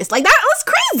deserve this. Like, that was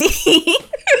crazy.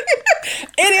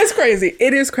 It is crazy.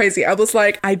 It is crazy. I was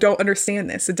like, I don't understand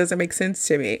this. It doesn't make sense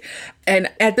to me. And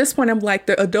at this point, I'm like,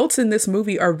 the adults in this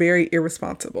movie are very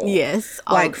irresponsible. Yes.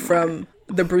 Like from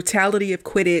the brutality of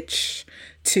Quidditch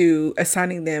to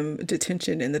assigning them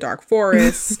detention in the dark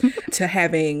forest to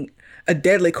having a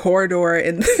deadly corridor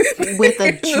with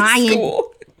a giant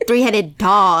three-headed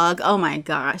dog. Oh my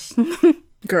gosh.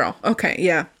 Girl. Okay.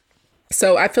 Yeah.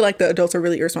 So I feel like the adults are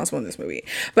really irresponsible in this movie.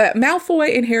 But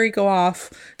Malfoy and Harry go off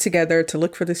together to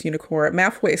look for this unicorn.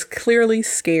 Malfoy is clearly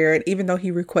scared, even though he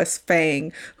requests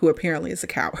Fang, who apparently is a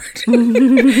coward.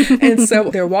 And so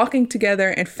they're walking together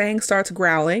and Fang starts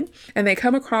growling and they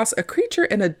come across a creature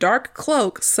in a dark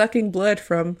cloak sucking blood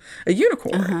from a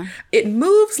unicorn. It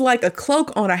moves like a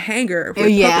cloak on a hanger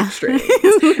with puppet strings.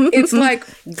 It's like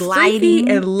gliding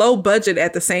and low budget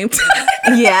at the same time.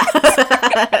 Yeah.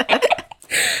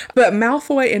 But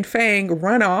Malfoy and Fang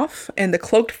run off, and the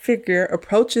cloaked figure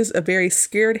approaches a very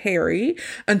scared Harry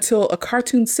until a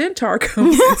cartoon centaur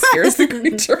comes and scares the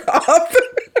creature off.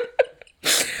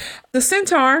 The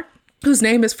centaur, whose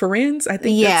name is Ferenz, I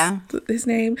think that's his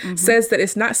name, says that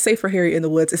it's not safe for Harry in the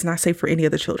woods. It's not safe for any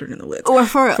other children in the woods. Or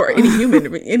for any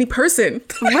human, any person.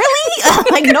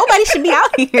 Really? Like, nobody should be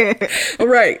out here.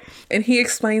 Right. And he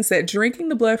explains that drinking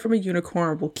the blood from a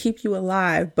unicorn will keep you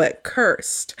alive, but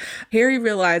cursed. Harry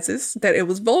realizes that it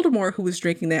was Voldemort who was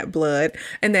drinking that blood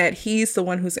and that he's the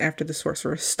one who's after the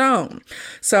Sorcerer's Stone.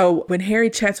 So when Harry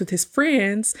chats with his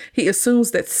friends, he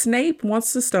assumes that Snape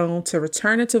wants the stone to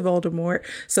return it to Voldemort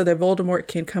so that Voldemort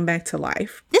can come back to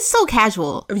life. It's so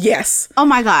casual. Yes. Oh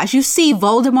my gosh. You see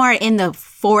Voldemort in the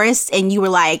forest and you were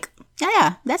like,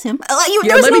 yeah, that's him.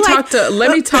 Let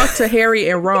me talk to Harry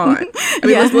and Ron.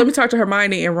 Let me talk to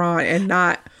Hermione and Ron and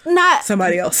not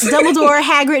somebody else. Dumbledore,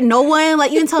 Hagrid, no one. Like,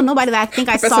 you didn't tell nobody that I think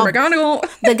Professor saw McGonagall.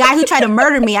 The guy who tried to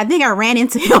murder me. I think I ran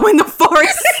into him in the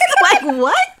forest. Like,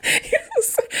 what?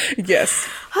 Yes.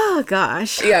 Oh,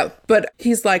 gosh. Yeah, but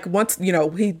he's like,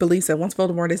 he believes that once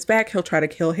Voldemort is back, he'll try to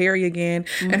kill Harry again.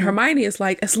 And Hermione is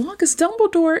like, as long as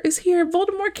Dumbledore is here,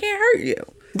 Voldemort can't hurt you.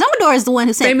 Dumbledore is the one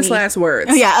who sent Famous last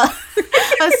words. Yeah.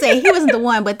 Let's say he wasn't the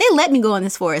one, but they let me go in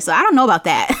this forest, so I don't know about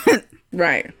that.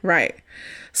 Right.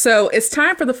 So it's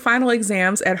time for the final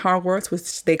exams at Hogwarts,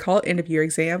 which they call end of year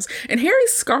exams. And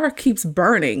Harry's scar keeps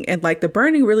burning, and like the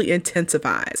burning really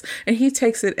intensifies. And he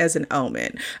takes it as an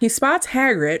omen. He spots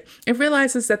Hagrid and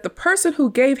realizes that the person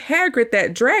who gave Hagrid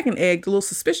that dragon egg, the little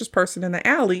suspicious person in the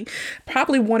alley,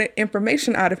 probably wanted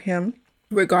information out of him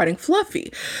regarding Fluffy.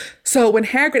 So when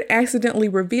Hagrid accidentally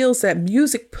reveals that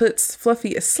music puts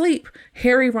Fluffy asleep,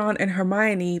 Harry, Ron, and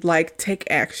Hermione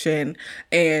take action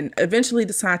and eventually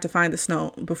decide to find the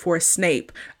stone before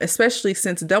Snape, especially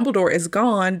since Dumbledore is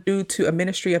gone due to a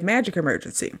Ministry of Magic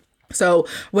emergency. So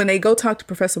when they go talk to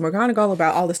Professor McGonagall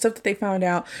about all the stuff that they found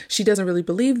out, she doesn't really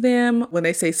believe them when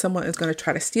they say someone is going to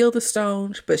try to steal the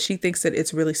stone, but she thinks that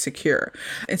it's really secure.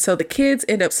 And so the kids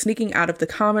end up sneaking out of the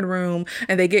common room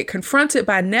and they get confronted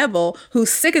by Neville, who's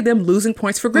sick of them losing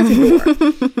points for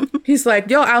Gryffindor. He's like,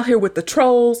 y'all out here with the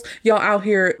trolls, y'all out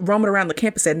here roaming around the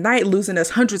campus at night, losing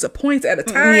us hundreds of points at a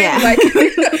time. Yeah.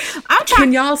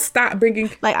 Can y'all stop bringing...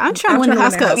 I'm trying to win the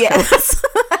house cup. Yes.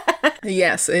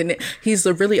 Yes, and he's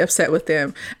really upset with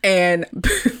them, and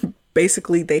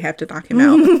basically they have to knock him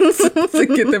out to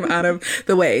get them out of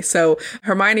the way. So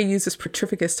Hermione uses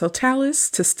Petrificus Totalis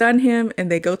to stun him,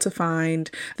 and they go to find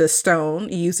the stone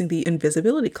using the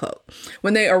invisibility cloak.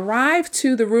 When they arrive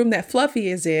to the room that Fluffy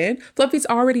is in, Fluffy's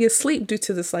already asleep due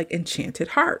to this enchanted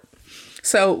harp.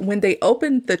 So when they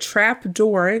open the trap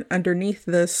door underneath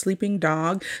the sleeping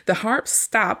dog, the harp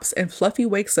stops and Fluffy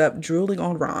wakes up drooling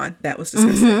on Ron. That was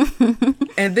disgusting.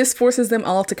 And this forces them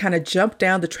all to kind of jump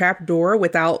down the trap door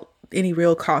without any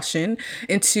real caution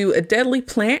into a deadly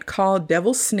plant called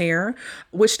Devil's Snare,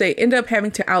 which they end up having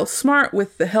to outsmart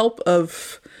with the help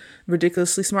of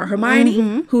ridiculously smart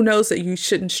Hermione, who knows that you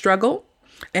shouldn't struggle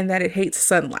and that it hates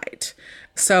sunlight.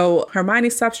 So Hermione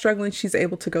stops struggling. She's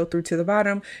able to go through to the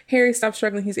bottom. Harry stops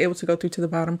struggling. He's able to go through to the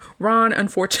bottom. Ron,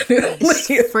 unfortunately,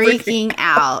 is freaking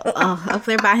out. Up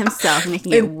there by himself,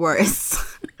 making it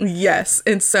worse. Yes.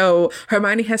 And so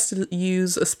Hermione has to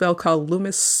use a spell called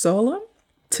Lumis Solum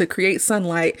to create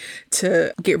sunlight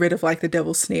to get rid of the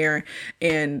Devil's Snare.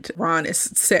 And Ron is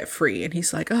set free. And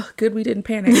he's like, oh, good, we didn't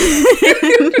panic.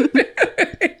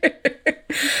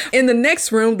 In the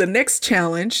next room, the next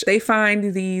challenge, they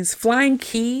find these flying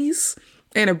keys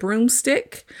and a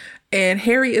broomstick. And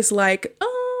Harry is like,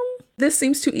 this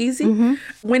seems too easy.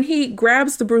 When he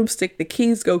grabs the broomstick, the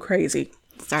keys go crazy.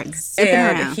 start zipping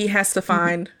and around. he has to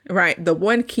find the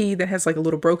one key that has like a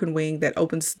little broken wing that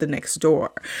opens the next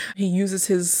door. He uses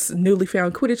his newly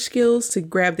found Quidditch skills to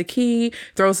grab the key,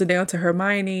 throws it down to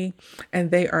Hermione,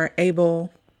 and they are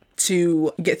able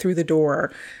to get through the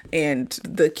door, and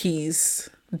the keys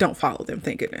don't follow them,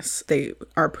 thank goodness. They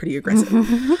are pretty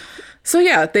aggressive. So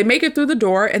yeah, they make it through the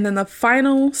door, and then the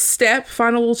final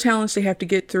little challenge they have to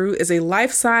get through is a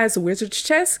life-size wizard's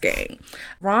chess game.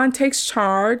 Ron takes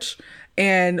charge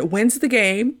and wins the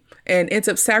game and ends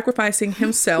up sacrificing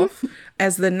himself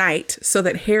as the knight so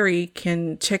that Harry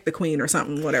can check the queen or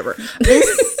something, whatever.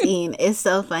 This scene is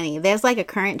so funny. There's like a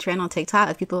current trend on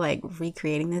TikTok of people like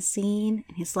recreating this scene,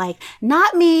 and it's like,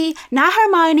 not me, not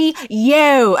Hermione,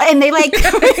 you, and they like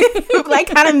like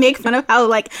kind of make fun of how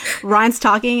like Ron's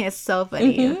talking. It's so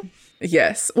funny.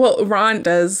 Yes. Well, Ron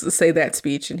does say that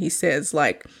speech, and he says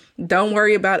like, don't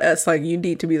worry about us. Like, you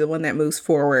need to be the one that moves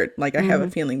forward. Like, I have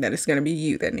a feeling that it's going to be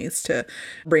you that needs to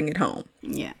bring it home.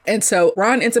 Yeah. And so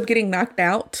Ron ends up getting knocked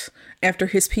out after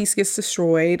his piece gets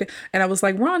destroyed. And I was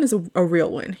like, Ron is a real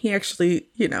one. He actually,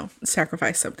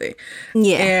 sacrificed something.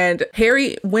 Yeah. And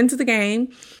Harry wins the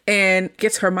game and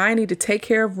gets Hermione to take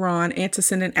care of Ron and to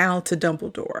send an owl to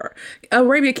Dumbledore.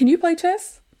 Arabia, can you play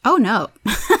chess? Oh, no.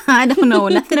 I don't know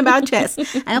nothing about chess.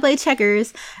 I don't play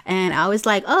checkers. And I was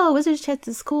like, oh, wizard's chess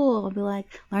is cool. I'll be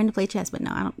like, learn to play chess. But no,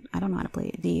 I don't know how to play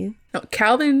it. Do you? No,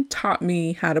 Calvin taught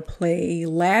me how to play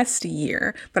last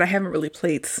year, but I haven't really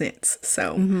played since.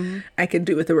 So I could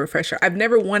do with a refresher. I've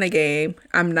never won a game.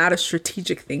 I'm not a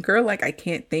strategic thinker. Like, I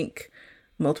can't think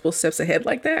multiple steps ahead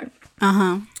like that.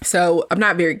 So I'm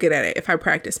not very good at it. If I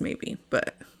practice, maybe.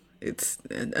 But it's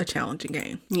a challenging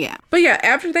game. Yeah. But yeah,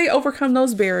 after they overcome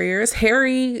those barriers,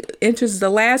 Harry enters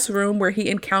the last room where he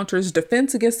encounters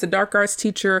Defense Against the Dark Arts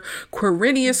teacher,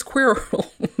 Quirinius Quirrell.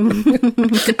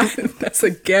 That's a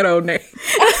ghetto name.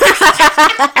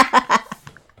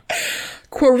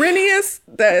 Quirinius,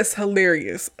 that is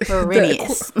hilarious.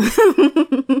 Quirinius.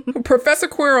 Professor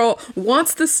Quirrell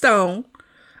wants the stone.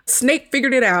 Snape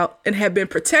figured it out and had been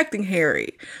protecting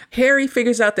Harry. Harry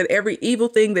figures out that every evil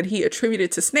thing that he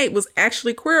attributed to Snape was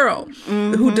actually Quirrell,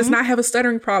 who does not have a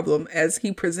stuttering problem, as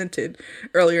he presented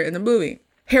earlier in the movie.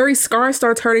 Harry's scar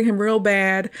starts hurting him real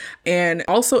bad, and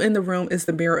also in the room is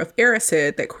the mirror of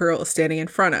Erised that Quirrell is standing in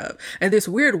front of. And this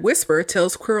weird whisper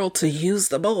tells Quirrell to use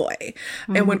the boy.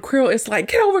 And when Quirrell is like,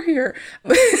 get over here,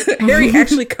 Harry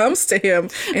actually comes to him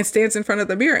and stands in front of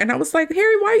the mirror. And I was like,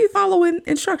 Harry, why are you following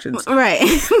instructions? Right.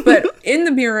 But in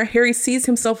the mirror, Harry sees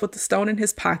himself with the stone in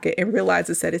his pocket and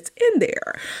realizes that it's in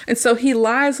there. And so he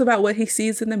lies about what he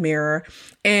sees in the mirror.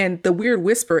 And the weird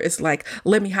whisper is like,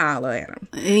 let me holler at him.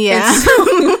 Yeah.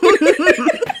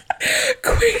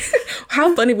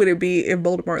 How funny would it be if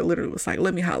Voldemort literally was like,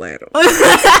 let me holler at him?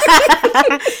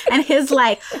 And his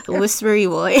like whispery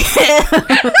voice.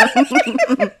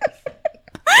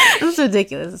 It's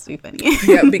ridiculous. It's too funny.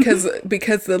 Yeah, because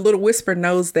the little whisper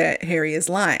knows that Harry is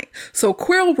lying. So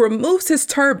Quirrell removes his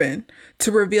turban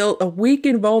to reveal a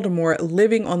weakened Voldemort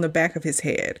living on the back of his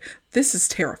head. This is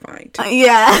terrifying to me.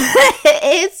 Yeah.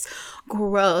 It's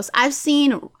gross. I've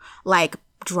seen like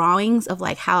drawings of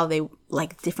like how they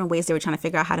like different ways they were trying to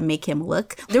figure out how to make him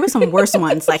look. There were some worse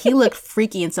ones. Like he looked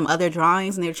freaky in some other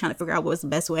drawings, and they were trying to figure out what was the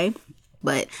best way,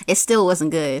 but it still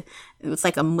wasn't good. It was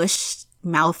like a mush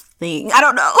mouth thing. I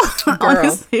don't know.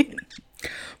 Honestly.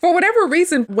 For whatever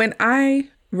reason, when I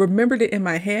remembered it in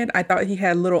my head, I thought he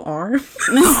had little arms.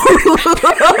 But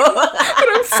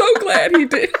I'm so glad he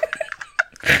did.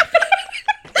 That's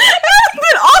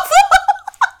been awful.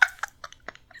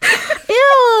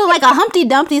 Ew, like a Humpty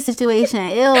Dumpty situation.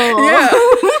 Ew. Yeah.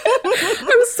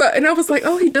 I was like,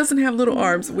 oh, he doesn't have little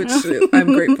arms, which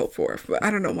I'm grateful for. But I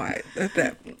don't know why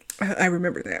I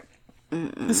remember that.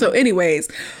 So anyways,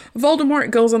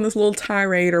 Voldemort goes on this little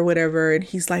tirade or whatever, and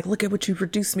he's like, look at what you've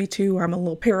reduced me to. I'm a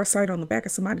little parasite on the back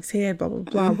of somebody's head, blah, blah,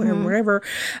 blah, whatever.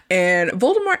 And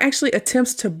Voldemort actually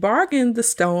attempts to bargain the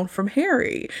stone from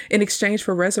Harry in exchange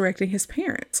for resurrecting his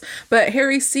parents. But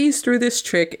Harry sees through this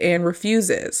trick and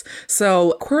refuses.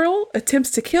 So Quirrell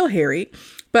attempts to kill Harry,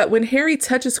 but when Harry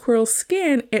touches Quirrell's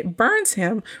skin, it burns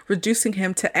him, reducing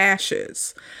him to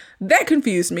ashes. That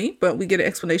confused me, but we get an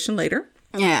explanation later.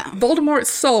 Yeah. Voldemort's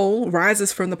soul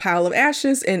rises from the pile of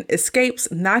ashes and escapes,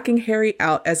 knocking Harry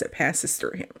out as it passes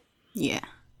through him. Yeah.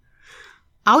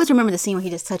 I always remember the scene where he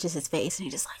just touches his face and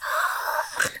he just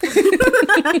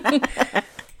like,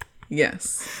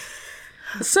 Yes.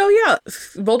 So yeah,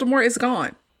 Voldemort is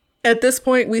gone. At this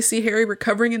point, we see Harry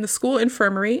recovering in the school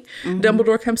infirmary.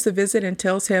 Dumbledore comes to visit and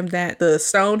tells him that the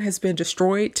stone has been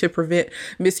destroyed to prevent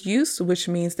misuse, which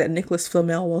means that Nicholas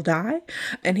Flamel will die.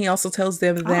 And he also tells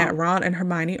them that Ron and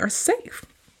Hermione are safe.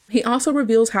 He also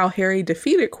reveals how Harry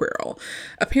defeated Quirrell.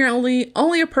 Apparently,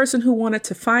 only a person who wanted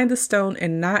to find the stone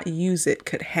and not use it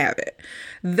could have it.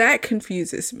 That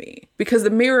confuses me because the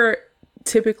mirror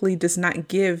typically does not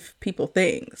give people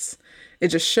things. It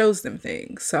just shows them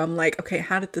things. So I'm like, okay,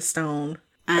 how did the stone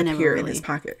appear in his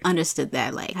pocket? Understood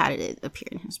that. Like, how did it appear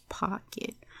in his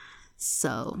pocket?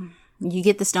 So you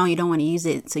get the stone, you don't want to use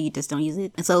it, so you just don't use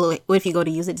it. And so what if you go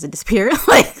to use it, does it disappear?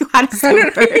 Like, how does that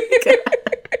work?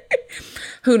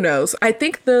 Who knows? I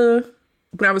think when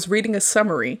I was reading a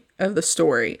summary of the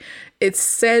story, it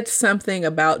said something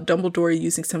about Dumbledore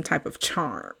using some type of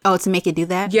charm. Oh, to make it do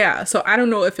that? Yeah. So I don't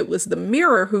know if it was the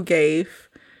mirror who gave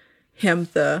him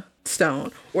the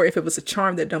stone or if it was a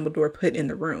charm that Dumbledore put in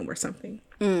the room or something.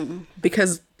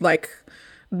 Because, like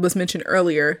was mentioned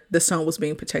earlier, the stone was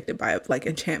being protected by like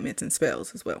enchantments and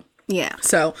spells as well. Yeah.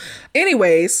 So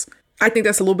anyways, I think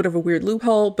that's a little bit of a weird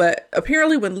loophole, but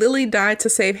apparently when Lily died to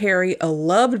save Harry, a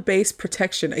love-based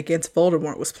protection against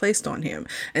Voldemort was placed on him.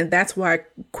 And that's why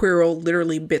Quirrell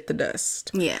literally bit the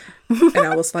dust. Yeah. And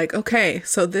I was like, okay,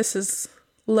 so this is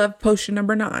love potion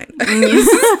number 9.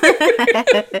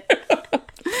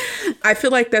 I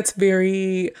feel like that's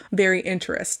very, very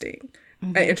interesting.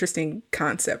 An interesting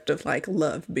concept of like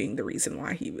love being the reason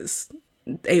why he was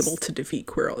able to defeat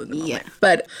Quirrell in the moment. Yeah.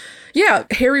 But yeah,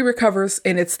 Harry recovers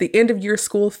and it's the end of year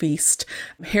school feast.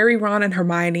 Harry, Ron, and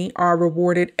Hermione are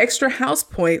rewarded extra house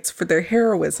points for their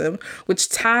heroism, which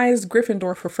ties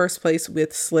Gryffindor for first place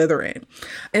with Slytherin.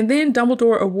 And then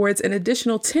Dumbledore awards an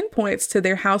additional 10 points to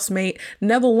their housemate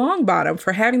Neville Longbottom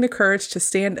for having the courage to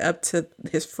stand up to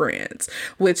his friends,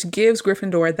 which gives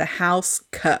Gryffindor the House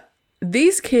Cup.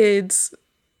 These kids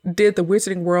did the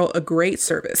Wizarding World a great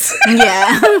service.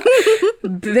 Yeah.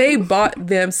 They bought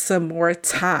them some more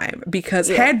time because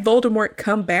had Voldemort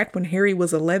come back when Harry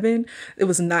was 11, it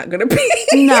was not going to be.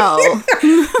 No.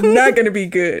 Not going to be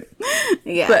good.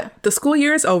 Yeah. But the school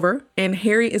year is over and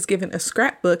Harry is given a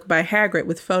scrapbook by Hagrid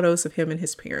with photos of him and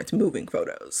his parents, moving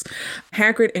photos.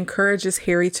 Hagrid encourages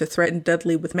Harry to threaten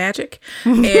Dudley with magic.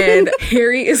 And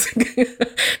Harry is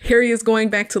going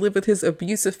back to live with his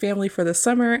abusive family for the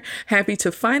summer, happy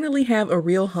to finally have a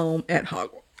real home at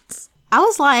Hogwarts. I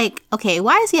was like, okay,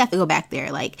 why does he have to go back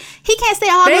there? Like, he can't stay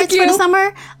at Hogwarts for the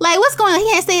summer. Like, what's going on?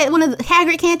 He can't stay at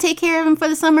Hagrid can't take care of him for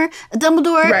the summer.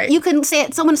 Dumbledore, right. You couldn't stay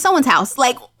at someone's house.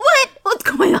 Like, what? What's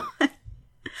going on?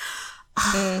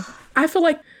 I feel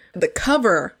like the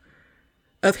cover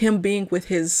of him being with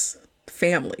his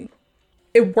family,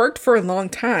 it worked for a long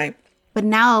time. But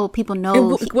now people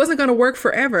know it wasn't going to work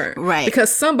forever. Right.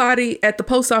 Because somebody at the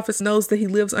post office knows that he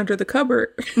lives under the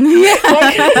cupboard.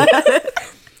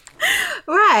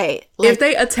 Right. If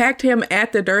they attacked him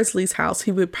at the Dursleys' house,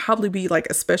 he would probably be like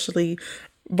especially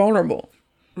vulnerable.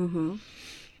 Mm-hmm.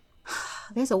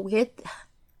 There's a weird...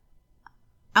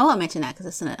 I won't mention that because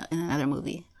it's in another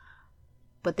movie.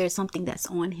 But there's something that's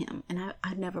on him. And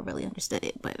I never really understood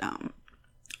it. But I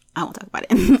won't talk about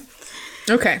it.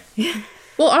 Okay.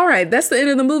 Well, all right. That's the end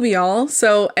of the movie, y'all.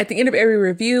 So at the end of every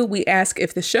review, we ask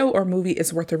if the show or movie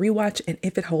is worth a rewatch and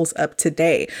if it holds up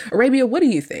today. Arabia, what do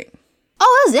you think?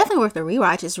 Oh, it's definitely worth a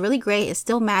rewatch. It's really great. It's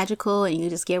still magical and you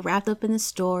just get wrapped up in the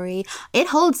story. It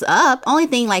holds up. Only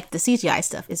thing, like, the CGI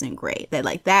stuff isn't great.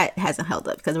 That hasn't held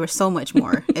up because we're so much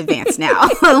more advanced now,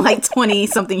 like 20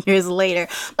 something years later.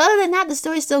 But other than that, the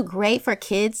story's still great for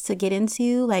kids to get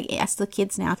into. Like, yes, the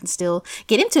kids now can still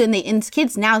get into it and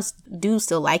kids now do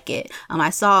still like it.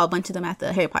 I saw a bunch of them at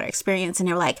the Harry Potter experience and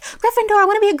they were like, Gryffindor, I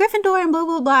want to be a Gryffindor and blah,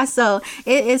 blah, blah. So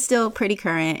it's still pretty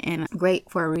current and great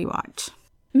for a rewatch.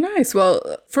 Nice.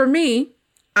 Well, for me,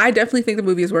 I definitely think the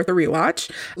movie is worth a rewatch.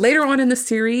 Later on in the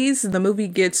series, the movie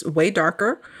gets way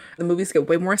darker. The movies get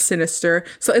way more sinister.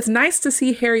 So it's nice to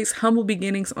see Harry's humble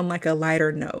beginnings on like a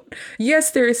lighter note.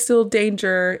 Yes, there is still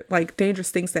danger, like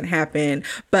dangerous things that happen,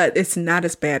 but it's not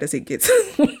as bad as it gets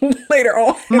later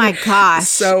on. My gosh.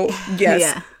 So yes.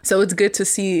 Yeah. So it's good to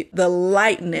see the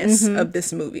lightness of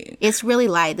this movie. It's really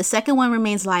light. The second one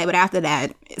remains light, but after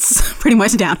that, it's pretty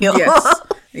much downhill. Yes.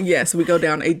 Yes, we go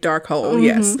down a dark hole.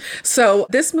 Yes. So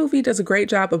this movie does a great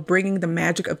job of bringing the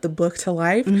magic of the book to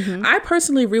life. I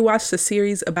personally rewatch the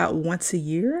series about once a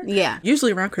year. Yeah.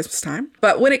 Usually around Christmas time.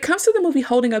 But when it comes to the movie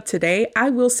holding up today, I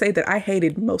will say that I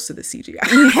hated most of the CGI.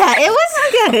 Yeah, it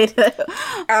wasn't good.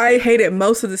 I hated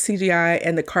most of the CGI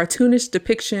and the cartoonish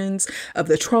depictions of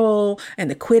the troll and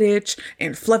the Quidditch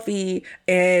and Fluffy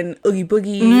and Oogie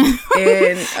Boogie.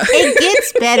 And it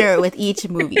gets better with each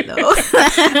movie, though.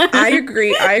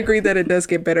 I agree that it does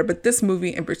get better, but this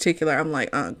movie in particular, I'm like,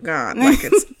 oh God, like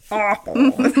it's awful.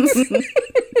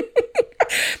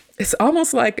 It's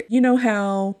almost like, you know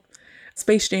how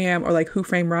Space Jam or like Who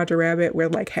Framed Roger Rabbit, where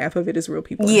like half of it is real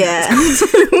people. Yeah.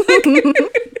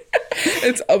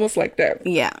 It's almost like that.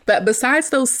 Yeah. But besides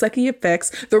those sucky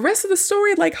effects, the rest of the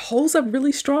story like holds up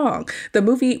really strong. The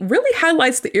movie really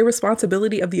highlights the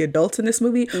irresponsibility of the adults in this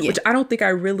movie, which I don't think I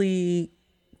really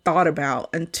thought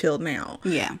about until now.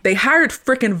 Yeah. They hired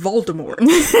freaking Voldemort.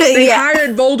 They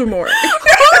hired Voldemort.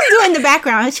 Who's doing the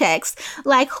background checks?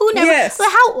 Like, who never... Yes. So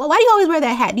why do you always wear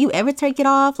that hat? Do you ever take it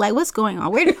off? Like, what's going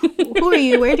on? Who are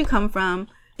you? Where'd you come from?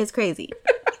 It's crazy.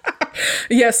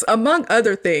 Yes, among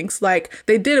other things, like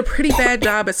they did a pretty bad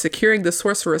job at securing the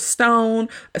Sorcerer's Stone,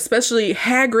 especially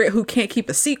Hagrid, who can't keep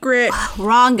a secret.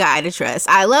 Wrong guy to trust.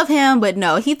 I love him, but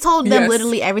no, he told them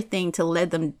literally everything to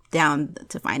let them down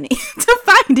to find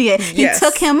it. He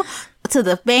took him to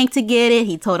the bank to get it.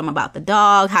 He told him about the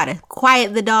dog, how to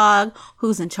quiet the dog,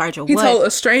 who's in charge of what. He told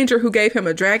a stranger who gave him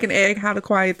a dragon egg how to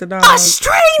quiet the dog. A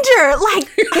stranger, like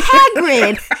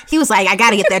Hagrid. He was like, I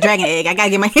gotta get that dragon egg. I gotta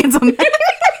get my hands on that.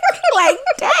 Like,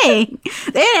 dang.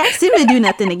 They didn't ask him to do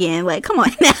nothing again. Like, come on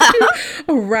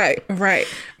now. Right.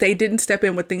 They didn't step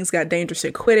in when things got dangerous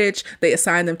in Quidditch. They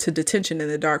assigned them to detention in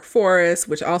the Dark Forest,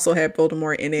 which also had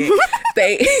Voldemort in it.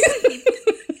 They...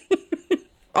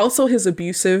 Also, his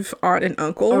abusive aunt and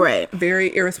uncle. Right.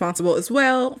 Very irresponsible as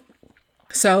well.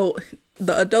 So,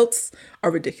 the adults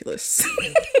are ridiculous.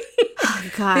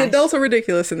 Oh, gosh. The adults are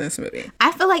ridiculous in this movie.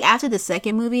 I feel like after the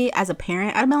second movie, as a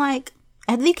parent, I'd have been like,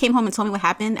 after they came home and told me what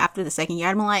happened after the second year,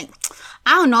 I'd been like,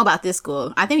 I don't know about this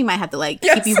school. I think we might have to like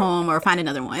keep you home or find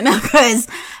another one. Because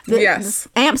this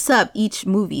amps up each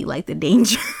movie, like the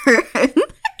danger.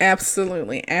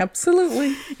 Absolutely.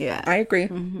 Yeah. I agree.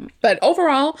 But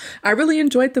overall, I really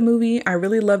enjoyed the movie. I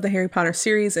really love the Harry Potter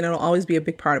series, and it'll always be a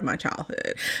big part of my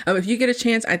childhood. If you get a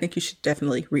chance, I think you should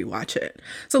definitely rewatch it.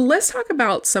 So let's talk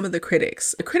about some of the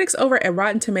critics. The critics over at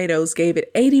Rotten Tomatoes gave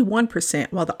it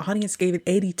 81%, while the audience gave it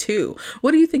 82%.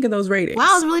 What do you think of those ratings?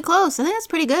 Wow, it's really close. I think that's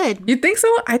pretty good. You think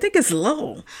so? I think it's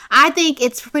low. I think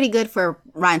it's pretty good for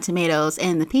Rotten Tomatoes,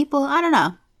 and the people, I don't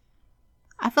know.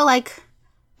 I feel like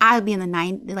I'd be in the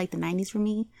 90s for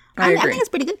me. I think it's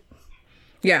pretty good.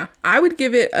 Yeah, I would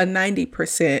give it a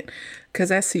 90% because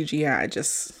that CGI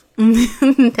just... that's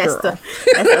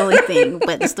the only thing,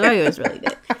 but the story was really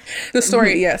good. The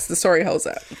story, yes, the story holds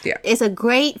up. Yeah, it's a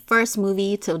great first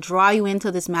movie to draw you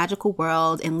into this magical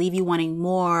world and leave you wanting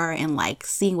more and like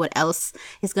seeing what else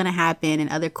is gonna happen and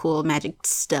other cool magic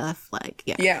stuff. Like,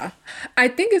 yeah. I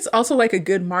think it's also like a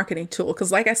good marketing tool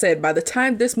because, like I said, by the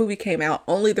time this movie came out,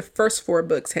 only the first 4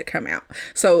 books had come out.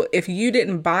 So if you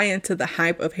didn't buy into the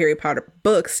hype of Harry Potter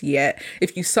books yet,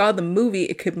 if you saw the movie,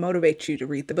 it could motivate you to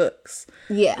read the books.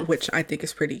 Yeah. Which I think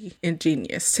is pretty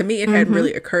ingenious. To me, it hadn't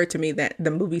really occurred to me that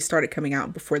the movie started coming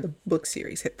out before the book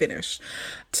series had finished.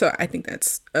 So I think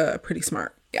that's pretty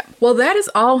smart. Yeah. Well, that is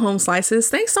all, Home Slices.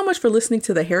 Thanks so much for listening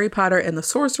to the Harry Potter and the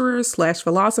Sorcerer /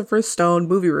 Philosopher's Stone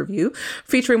movie review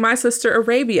featuring my sister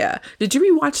Arabia. Did you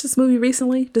rewatch this movie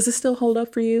recently? Does it still hold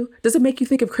up for you? Does it make you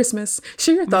think of Christmas?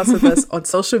 Share your thoughts with us on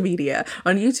social media,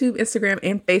 on YouTube, Instagram,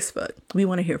 and Facebook. We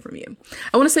want to hear from you.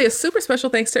 I want to say a super special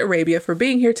thanks to Arabia for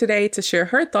being here today to share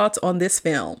her thoughts on this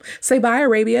film. Say bye,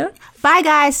 Arabia. Bye,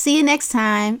 guys. See you next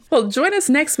time. Well, join us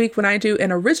next week when I do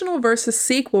an original versus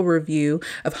sequel review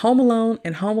of Home Alone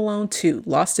and Home Alone 2,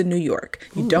 Lost in New York.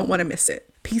 You don't want to miss it.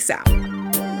 Peace out.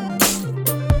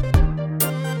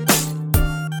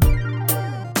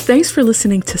 Thanks for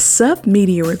listening to Sub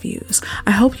Media Reviews.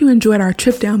 I hope you enjoyed our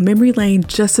trip down memory lane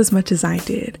just as much as I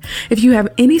did. If you have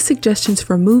any suggestions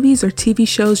for movies or TV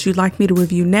shows you'd like me to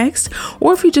review next,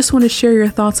 or if you just want to share your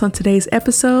thoughts on today's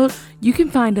episode, you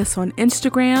can find us on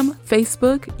Instagram,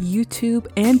 Facebook, YouTube,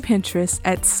 and Pinterest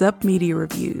at Sub Media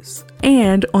Reviews,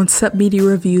 and on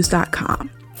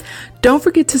submediareviews.com. Don't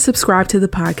forget to subscribe to the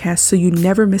podcast so you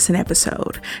never miss an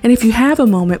episode. And if you have a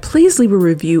moment, please leave a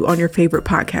review on your favorite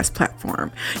podcast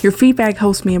platform. Your feedback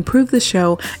helps me improve the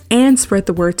show and spread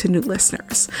the word to new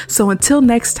listeners. So until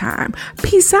next time,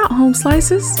 peace out, Home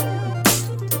Slices.